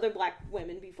dated other black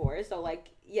women before. So, like,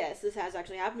 yes, this has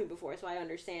actually happened to me before. So I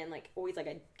understand. Like, always, like,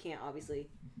 I can't obviously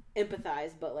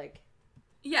empathize, but, like...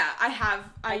 Yeah,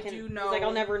 I do know. He's like,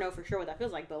 I'll never know for sure what that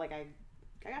feels like, but, like, I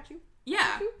got you.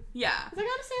 Yeah. Yeah. He's like,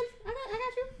 I understand. I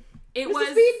got you. It Mrs. was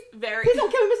Speed? very... Please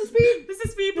don't kill me, Mrs. Speed.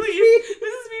 Mrs. Speed, please.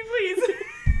 Mrs. Speed, please.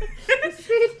 Mrs.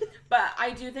 Speed. But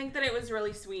I do think that it was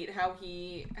really sweet how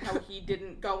he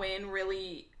didn't go in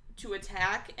really to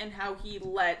attack, and how he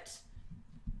let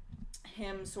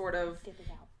him sort of... Get it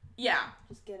out. Yeah.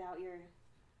 Just get out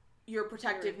your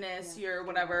protectiveness, your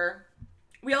whatever.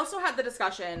 We also had the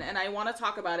discussion, and I want to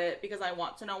talk about it because I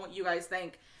want to know what you guys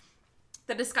think.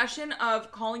 The discussion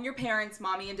of calling your parents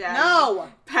mommy and daddy. No!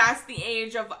 Past the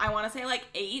age of, I want to say, like,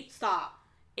 8. Stop.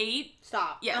 8?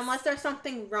 Stop. Yes. Unless there's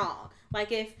something wrong.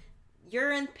 Like, if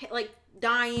you're like,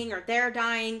 dying or they're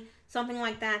dying, something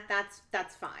like that,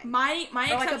 that's fine. My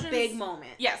exceptions... like a big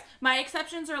moment. Yes. My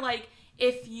exceptions are, like,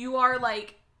 if you are,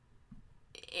 like...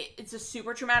 It's a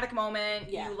super traumatic moment.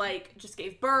 Yeah. You, like, just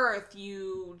gave birth.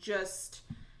 You just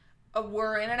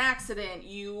were in an accident.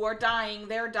 You are dying.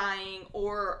 They're dying.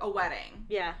 Or a wedding.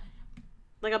 Yeah.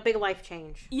 Like a big life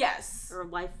change. Yes. Or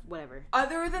life, whatever.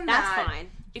 Other than that's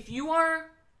fine. If you are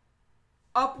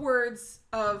upwards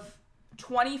of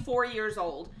 24 years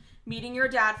old, meeting your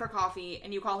dad for coffee,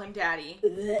 and you call him daddy,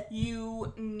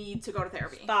 you need to go to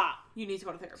therapy. Stop. You need to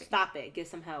go to therapy. Stop it. Get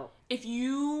some help. If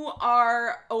you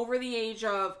are over the age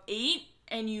of 8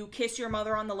 and you kiss your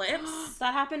mother on the lips...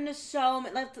 That happened to so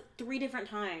many... Like, 3 different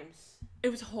times. It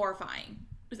was horrifying.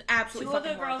 It was absolutely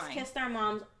fucking horrifying. 2 other girls kissed their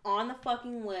moms on the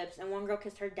fucking lips, and 1 girl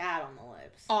kissed her dad on the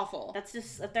lips. Awful. That's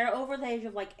just... If they're over the age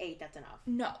of, like, 8, that's enough.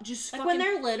 No, just like, when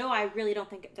they're little, I really don't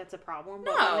think that's a problem.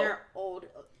 But when they're old...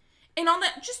 And on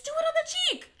that, just do it on the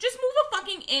cheek. Just move a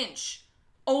fucking inch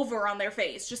over on their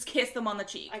face. Just kiss them on the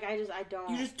cheek. Like, I don't.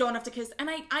 You just don't have to kiss. And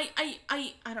I don't know.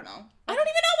 I don't even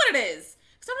know what it is.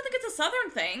 Because I don't think it's a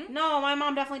Southern thing. No, my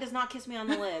mom definitely does not kiss me on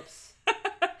the lips.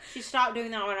 She stopped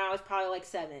doing that when I was probably like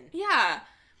 7. Yeah.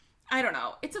 I don't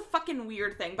know. It's a fucking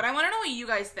weird thing. But I want to know what you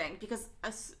guys think. Because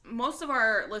most of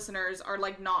our listeners are,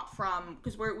 like, not from...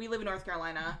 Because we live in North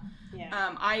Carolina.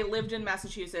 Yeah. I lived in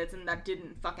Massachusetts, and that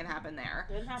didn't fucking happen there.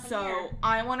 Didn't happen so here.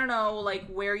 I want to know, like,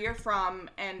 where you're from,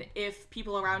 and if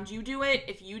people around you do it,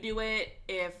 if you do it,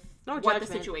 if... No what judgment, the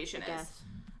situation I is. guess.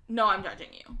 No, I'm judging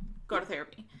you. Go to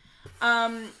therapy.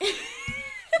 You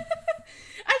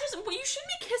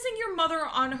shouldn't be kissing your mother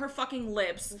on her fucking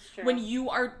lips when you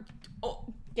are...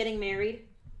 Getting married?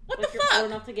 What the you're fuck?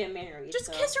 old enough to get married.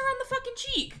 Just kiss her on the fucking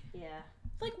cheek. Yeah.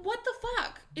 Like, what the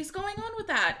fuck is going on with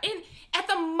that? And at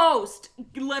the most,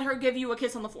 let her give you a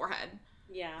kiss on the forehead.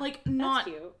 Yeah. Like, not...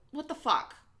 That's cute. What the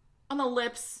fuck? On the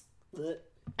lips. Blech.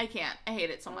 I can't. I hate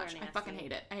it so much. Nasty. I fucking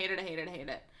hate it. I hate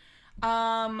it.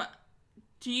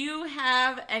 Do you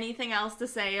have anything else to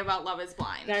say about Love is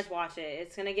Blind? You guys watch it.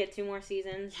 It's gonna get 2 more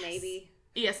seasons, maybe.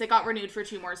 Yes, it got renewed for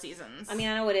 2 more seasons. I mean,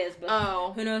 I know it is,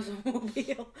 but who knows what will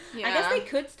be. Yeah. I guess they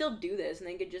could still do this, and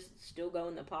they could just still go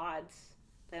in the pods.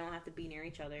 They don't have to be near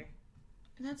each other.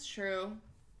 That's true.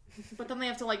 But then they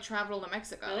have to, like, travel to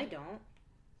Mexico. No, they don't.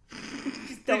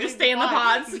 They just stay in the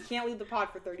pods. You can't leave the pod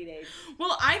for 30 days.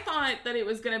 Well, I thought that it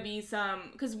was going to be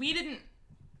some... Because we didn't...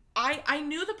 I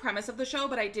knew the premise of the show,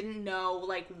 but I didn't know,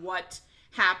 like, what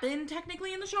happened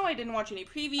technically in the show. I didn't watch any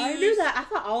previews. I knew that. I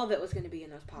thought all of it was going to be in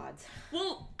those pods.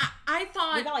 Well, I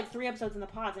thought... We got, like, 3 episodes in the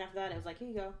pods, and after that, it was like, here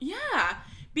you go. Yeah,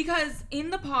 because in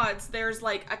the pods, there's,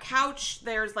 like, a couch,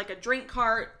 there's, like, a drink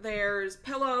cart, there's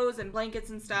pillows and blankets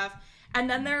and stuff, and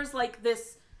then there's, like,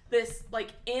 this, like,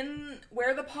 in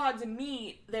where the pods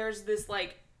meet, there's this,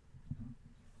 like...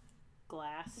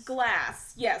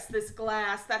 Glass. Yes, this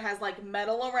glass that has, like,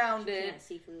 metal around it. You can't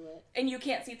see through it. And you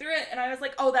can't see through it, and I was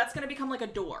like, oh, that's gonna become, like, a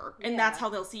door, and that's how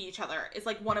they'll see each other. It's,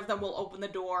 like, one of them will open the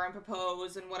door and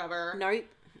propose and whatever. Nope.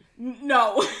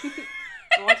 No.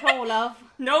 Not all love.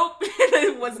 Nope.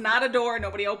 It was not a door.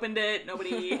 Nobody opened it.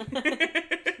 Nobody.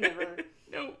 Never.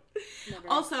 Nope. Never.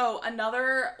 Also,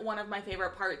 another one of my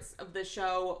favorite parts of the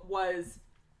show was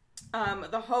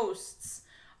the hosts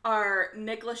are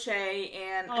Nick Lachey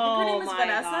and I think her name is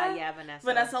Vanessa. God. Yeah, Vanessa.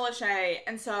 Vanessa Lachey.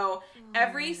 And so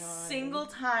every single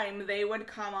time they would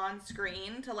come on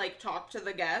screen to like talk to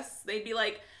the guests, they'd be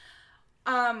like,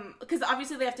 because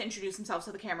obviously they have to introduce themselves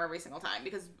to the camera every single time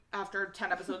because after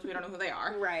 10 episodes we don't know who they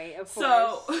are. Right, of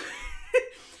course.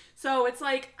 So it's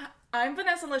like, I'm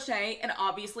Vanessa Lachey and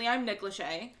obviously I'm Nick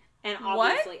Lachey. And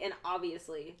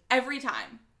obviously. Every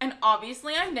time. And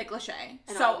obviously I'm Nick Lachey.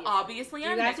 So obviously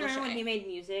I'm Nick Lachey. Do you guys remember when he made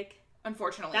music?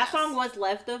 Unfortunately, that song was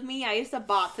Left of Me. I used to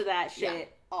bop to that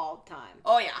shit all the time.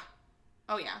 Oh yeah.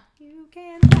 You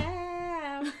can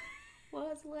have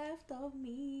what's left of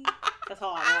me. That's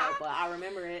all I know, but I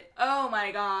remember it. Oh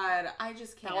my god, I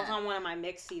just can't. That was on one of my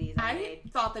mixed CDs I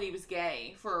made. Thought that he was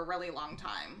gay for a really long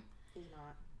time. He's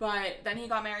not. But then he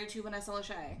got married to Vanessa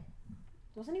Lachey.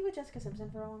 Wasn't he with Jessica Simpson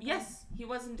for a long time? Yes, he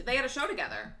wasn't. They had a show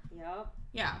together. Yep.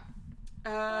 Yeah.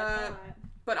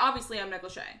 But obviously I'm Nick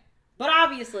Lachey.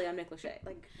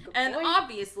 Like, and boy.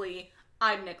 Obviously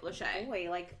I'm Nick Lachey. Boy,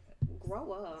 like,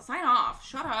 grow up. Sign off.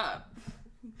 Shut up.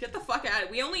 Get the fuck out of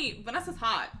it. Vanessa's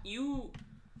hot. You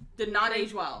did not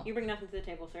age well. You bring nothing to the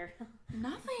table, sir.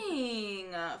 Nothing.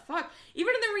 Fuck.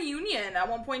 Even in the reunion, at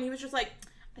one point he was just like,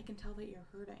 I can tell that you're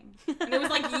hurting. And it was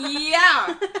like,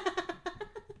 yeah.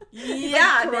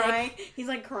 Yeah, crying. He's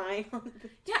like crying.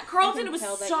 Yeah, Carlton was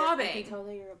sobbing. I can tell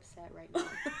that you're upset right now.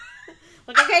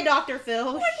 Like, okay, Dr.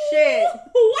 Phil. Shit.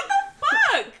 What the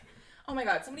fuck? Oh my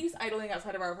god, somebody's idling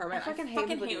outside of our apartment. I fucking hate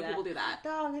when people do that.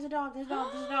 Dog, there's a dog. There's a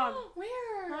dog.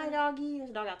 Where? Hi, doggy.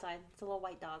 There's a dog outside. It's a little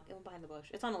white dog. It went behind the bush.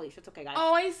 It's on a leash. It's okay, guys.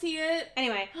 Oh, I see it.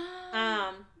 Anyway,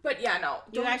 but yeah, no.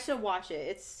 You guys should watch it.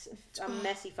 It's a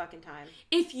messy fucking time.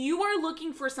 If you are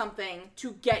looking for something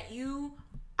to get you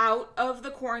out of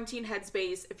the quarantine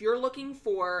headspace, if you're looking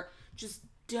for just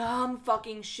dumb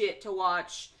fucking shit to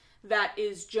watch that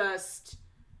is just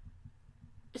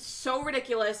so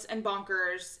ridiculous and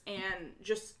bonkers and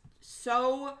just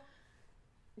so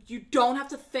you don't have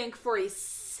to think for a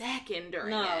second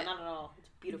during it. No, not at all. It's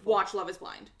beautiful. Watch Love is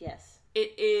Blind. Yes.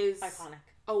 It is iconic.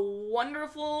 A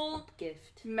wonderful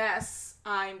gift. Mess.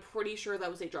 I'm pretty sure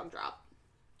that was a drug drop.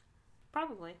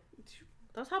 Probably.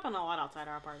 Those happen a lot outside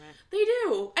our apartment. They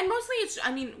do. And mostly it's,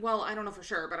 I don't know for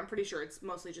sure, but I'm pretty sure it's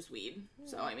mostly just weed.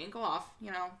 So, go off.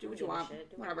 Do what you want. Do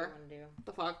whatever. What you want to do.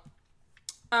 The fuck.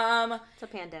 It's a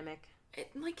pandemic.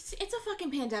 It's a fucking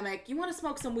pandemic. You want to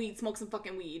smoke some weed, smoke some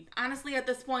fucking weed. Honestly, at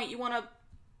this point, you want to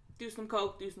do some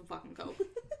coke, do some fucking coke.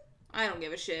 I don't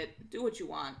give a shit. Do what you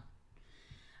want.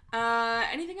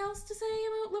 Anything else to say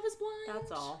about Love is Blind?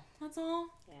 That's all?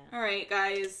 Yeah. All right,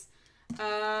 guys.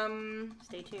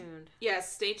 Stay tuned.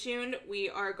 Yes, stay tuned. We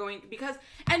are going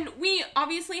and we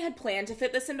obviously had planned to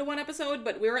fit this into one episode,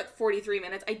 but we were at 43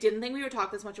 minutes. I didn't think we would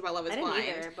talk this much about Love is Blind. I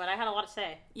didn't either, but I had a lot to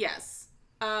say. Yes.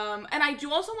 And I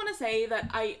do also want to say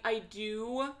that I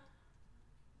do.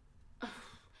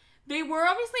 They were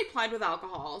obviously applied with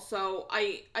alcohol, so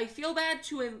I feel bad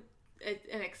to an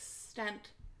extent,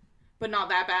 but not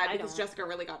that bad because Jessica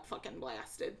really got fucking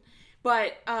blasted.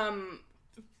 But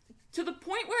to the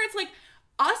point where it's like,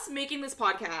 us making this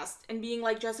podcast and being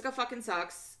like, Jessica fucking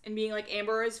sucks, and being like,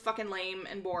 Amber is fucking lame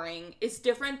and boring is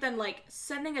different than like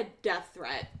sending a death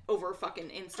threat over fucking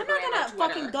Instagram. I'm not gonna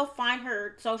fucking go find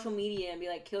her social media and be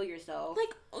like, kill yourself.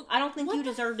 Like, I don't think you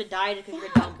deserve to die just because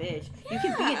you're a dumb bitch. Yeah. You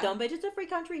can be a dumb bitch. It's a free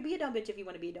country. Be a dumb bitch if you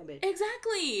want to be a dumb bitch.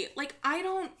 Exactly. Like, I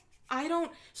don't.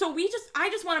 So I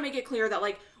just want to make it clear that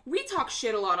like we talk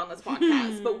shit a lot on this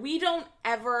podcast, but we don't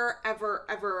ever.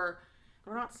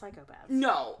 We're not psychopaths.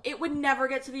 No, it would never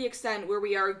get to the extent where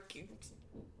we are.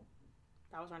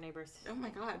 That was our neighbors. Oh my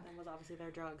god. That was obviously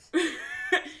their drugs.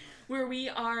 Where we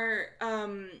are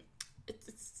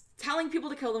it's telling people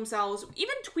to kill themselves,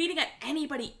 even tweeting at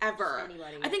anybody ever.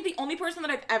 Anybody. I think the only person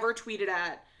that I've ever tweeted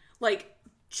at, like,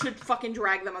 should fucking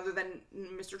drag them other than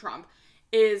Mr. Trump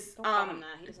is Don't call him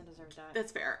that. He doesn't deserve that.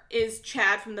 That's fair. Is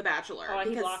Chad from The Bachelor. Oh,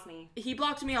 he blocked me. He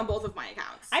blocked me on both of my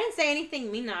accounts. I didn't say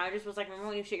anything mean. I just was like, remember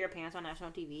when you shit your pants on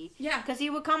national TV? Yeah. Because he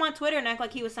would come on Twitter and act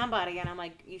like he was somebody, and I'm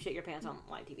like, you shit your pants on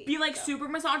live TV. Be like super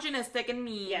misogynistic and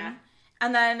mean. Yeah.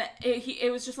 And then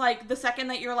it was just like the second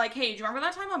that you're like, hey, do you remember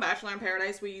that time on Bachelor in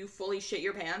Paradise where you fully shit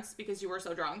your pants because you were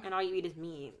so drunk? And all you eat is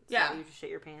meat. So yeah. you just shit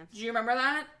your pants. Do you remember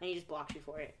that? And he just blocks you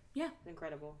for it. Yeah.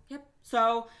 Incredible. Yep.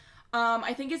 So,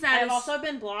 I think his I've also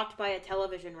been blocked by a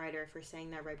television writer for saying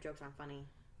that rape jokes aren't funny.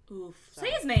 Oof. So. Say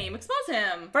his name. Expose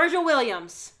him. Virgil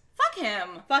Williams. Fuck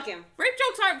him. Fuck him. Rape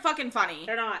jokes aren't fucking funny.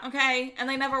 They're not. Okay? And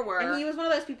they never were. And he was one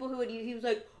of those people who he was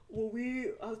like, well, we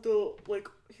have to, like,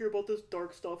 hear about this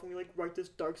dark stuff, and we, like, write this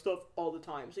dark stuff all the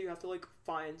time, so you have to, like,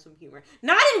 find some humor.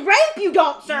 Not in rape, you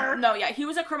don't, sir! No, yeah, he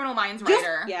was a Criminal Minds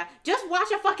writer. Just watch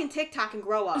a fucking TikTok and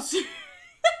grow up.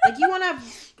 Like, you want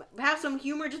to have some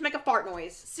humor, just make a fart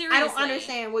noise. Seriously. I don't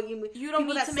understand what you don't people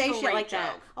need that to say make a shit rape like joke.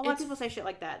 that. A lot of people say shit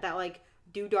like that, like,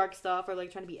 do dark stuff, or,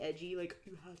 like, trying to be edgy, like,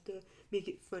 you have to make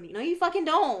it funny. No, you fucking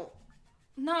don't.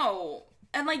 No.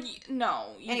 And, like, no,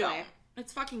 you anyway. don't.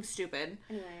 It's fucking stupid.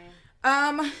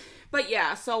 Anyway. But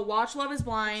yeah, so watch Love is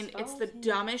Blind. It's the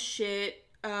dumbest shit.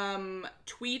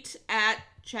 Tweet at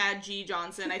Chad G.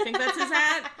 Johnson. I think that's his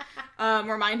at.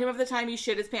 Remind him of the time he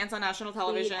shit his pants on national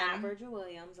television. Tweet at Virgil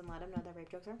Williams and let him know that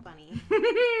rape jokes aren't funny.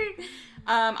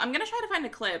 I'm gonna try to find a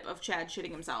clip of Chad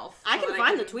shitting himself. I can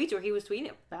find the tweets where he was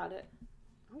tweeting about it.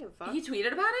 I don't give a fuck. He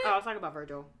tweeted about it? Oh, I was talking about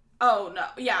Virgil. Oh, no.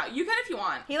 Yeah, you can if you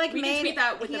want. We can tweet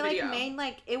that with the video.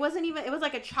 It wasn't even, it was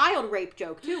like a child rape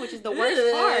joke, too, which is the worst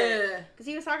part. Because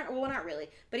he was talking, well, not really,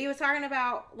 but he was talking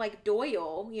about, like,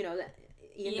 Doyle, you know,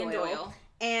 Ian Doyle.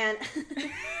 And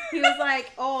he was like,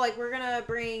 oh, like, we're gonna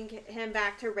bring him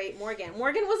back to rape Morgan.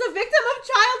 Morgan was a victim of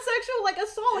child sexual, like,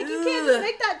 assault. Like, you can't just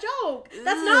make that joke.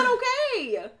 That's not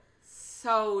okay.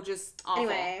 So, just awful.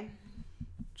 Anyway.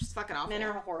 Just fucking awful. Men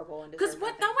are horrible. Because that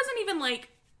wasn't even, like...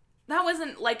 That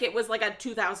wasn't like it was like a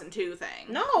 2002 thing.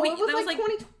 No, it was like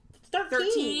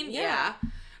 2013. Yeah.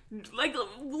 Like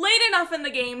late enough in the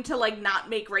game to like not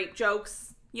make rape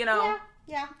jokes, you know?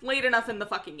 Yeah. Late enough in the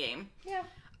fucking game. Yeah.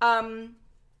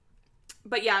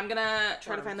 But yeah, I'm gonna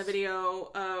try to find the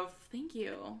video of thank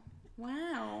you.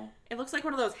 Wow. It looks like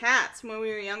one of those hats from when we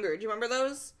were younger. Do you remember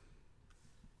those?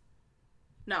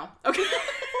 No. Okay.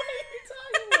 What are you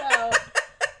talking about?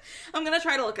 I'm gonna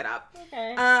try to look it up.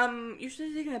 Okay. You should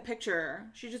have taken a picture.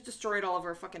 She just destroyed all of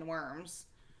her fucking worms.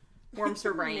 Worms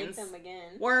for brains. Make them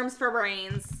again. Worms for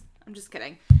brains. I'm just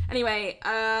kidding. Anyway,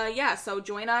 yeah, so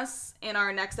join us in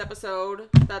our next episode.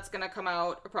 That's gonna come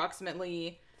out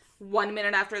approximately 1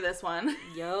 minute after this one.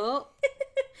 Yup.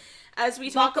 As we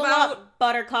talk Buckle about... up,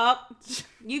 Buttercup.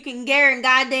 You can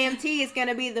guarantee it's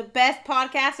gonna be the best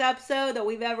podcast episode that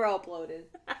we've ever uploaded.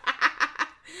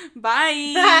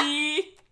 Bye.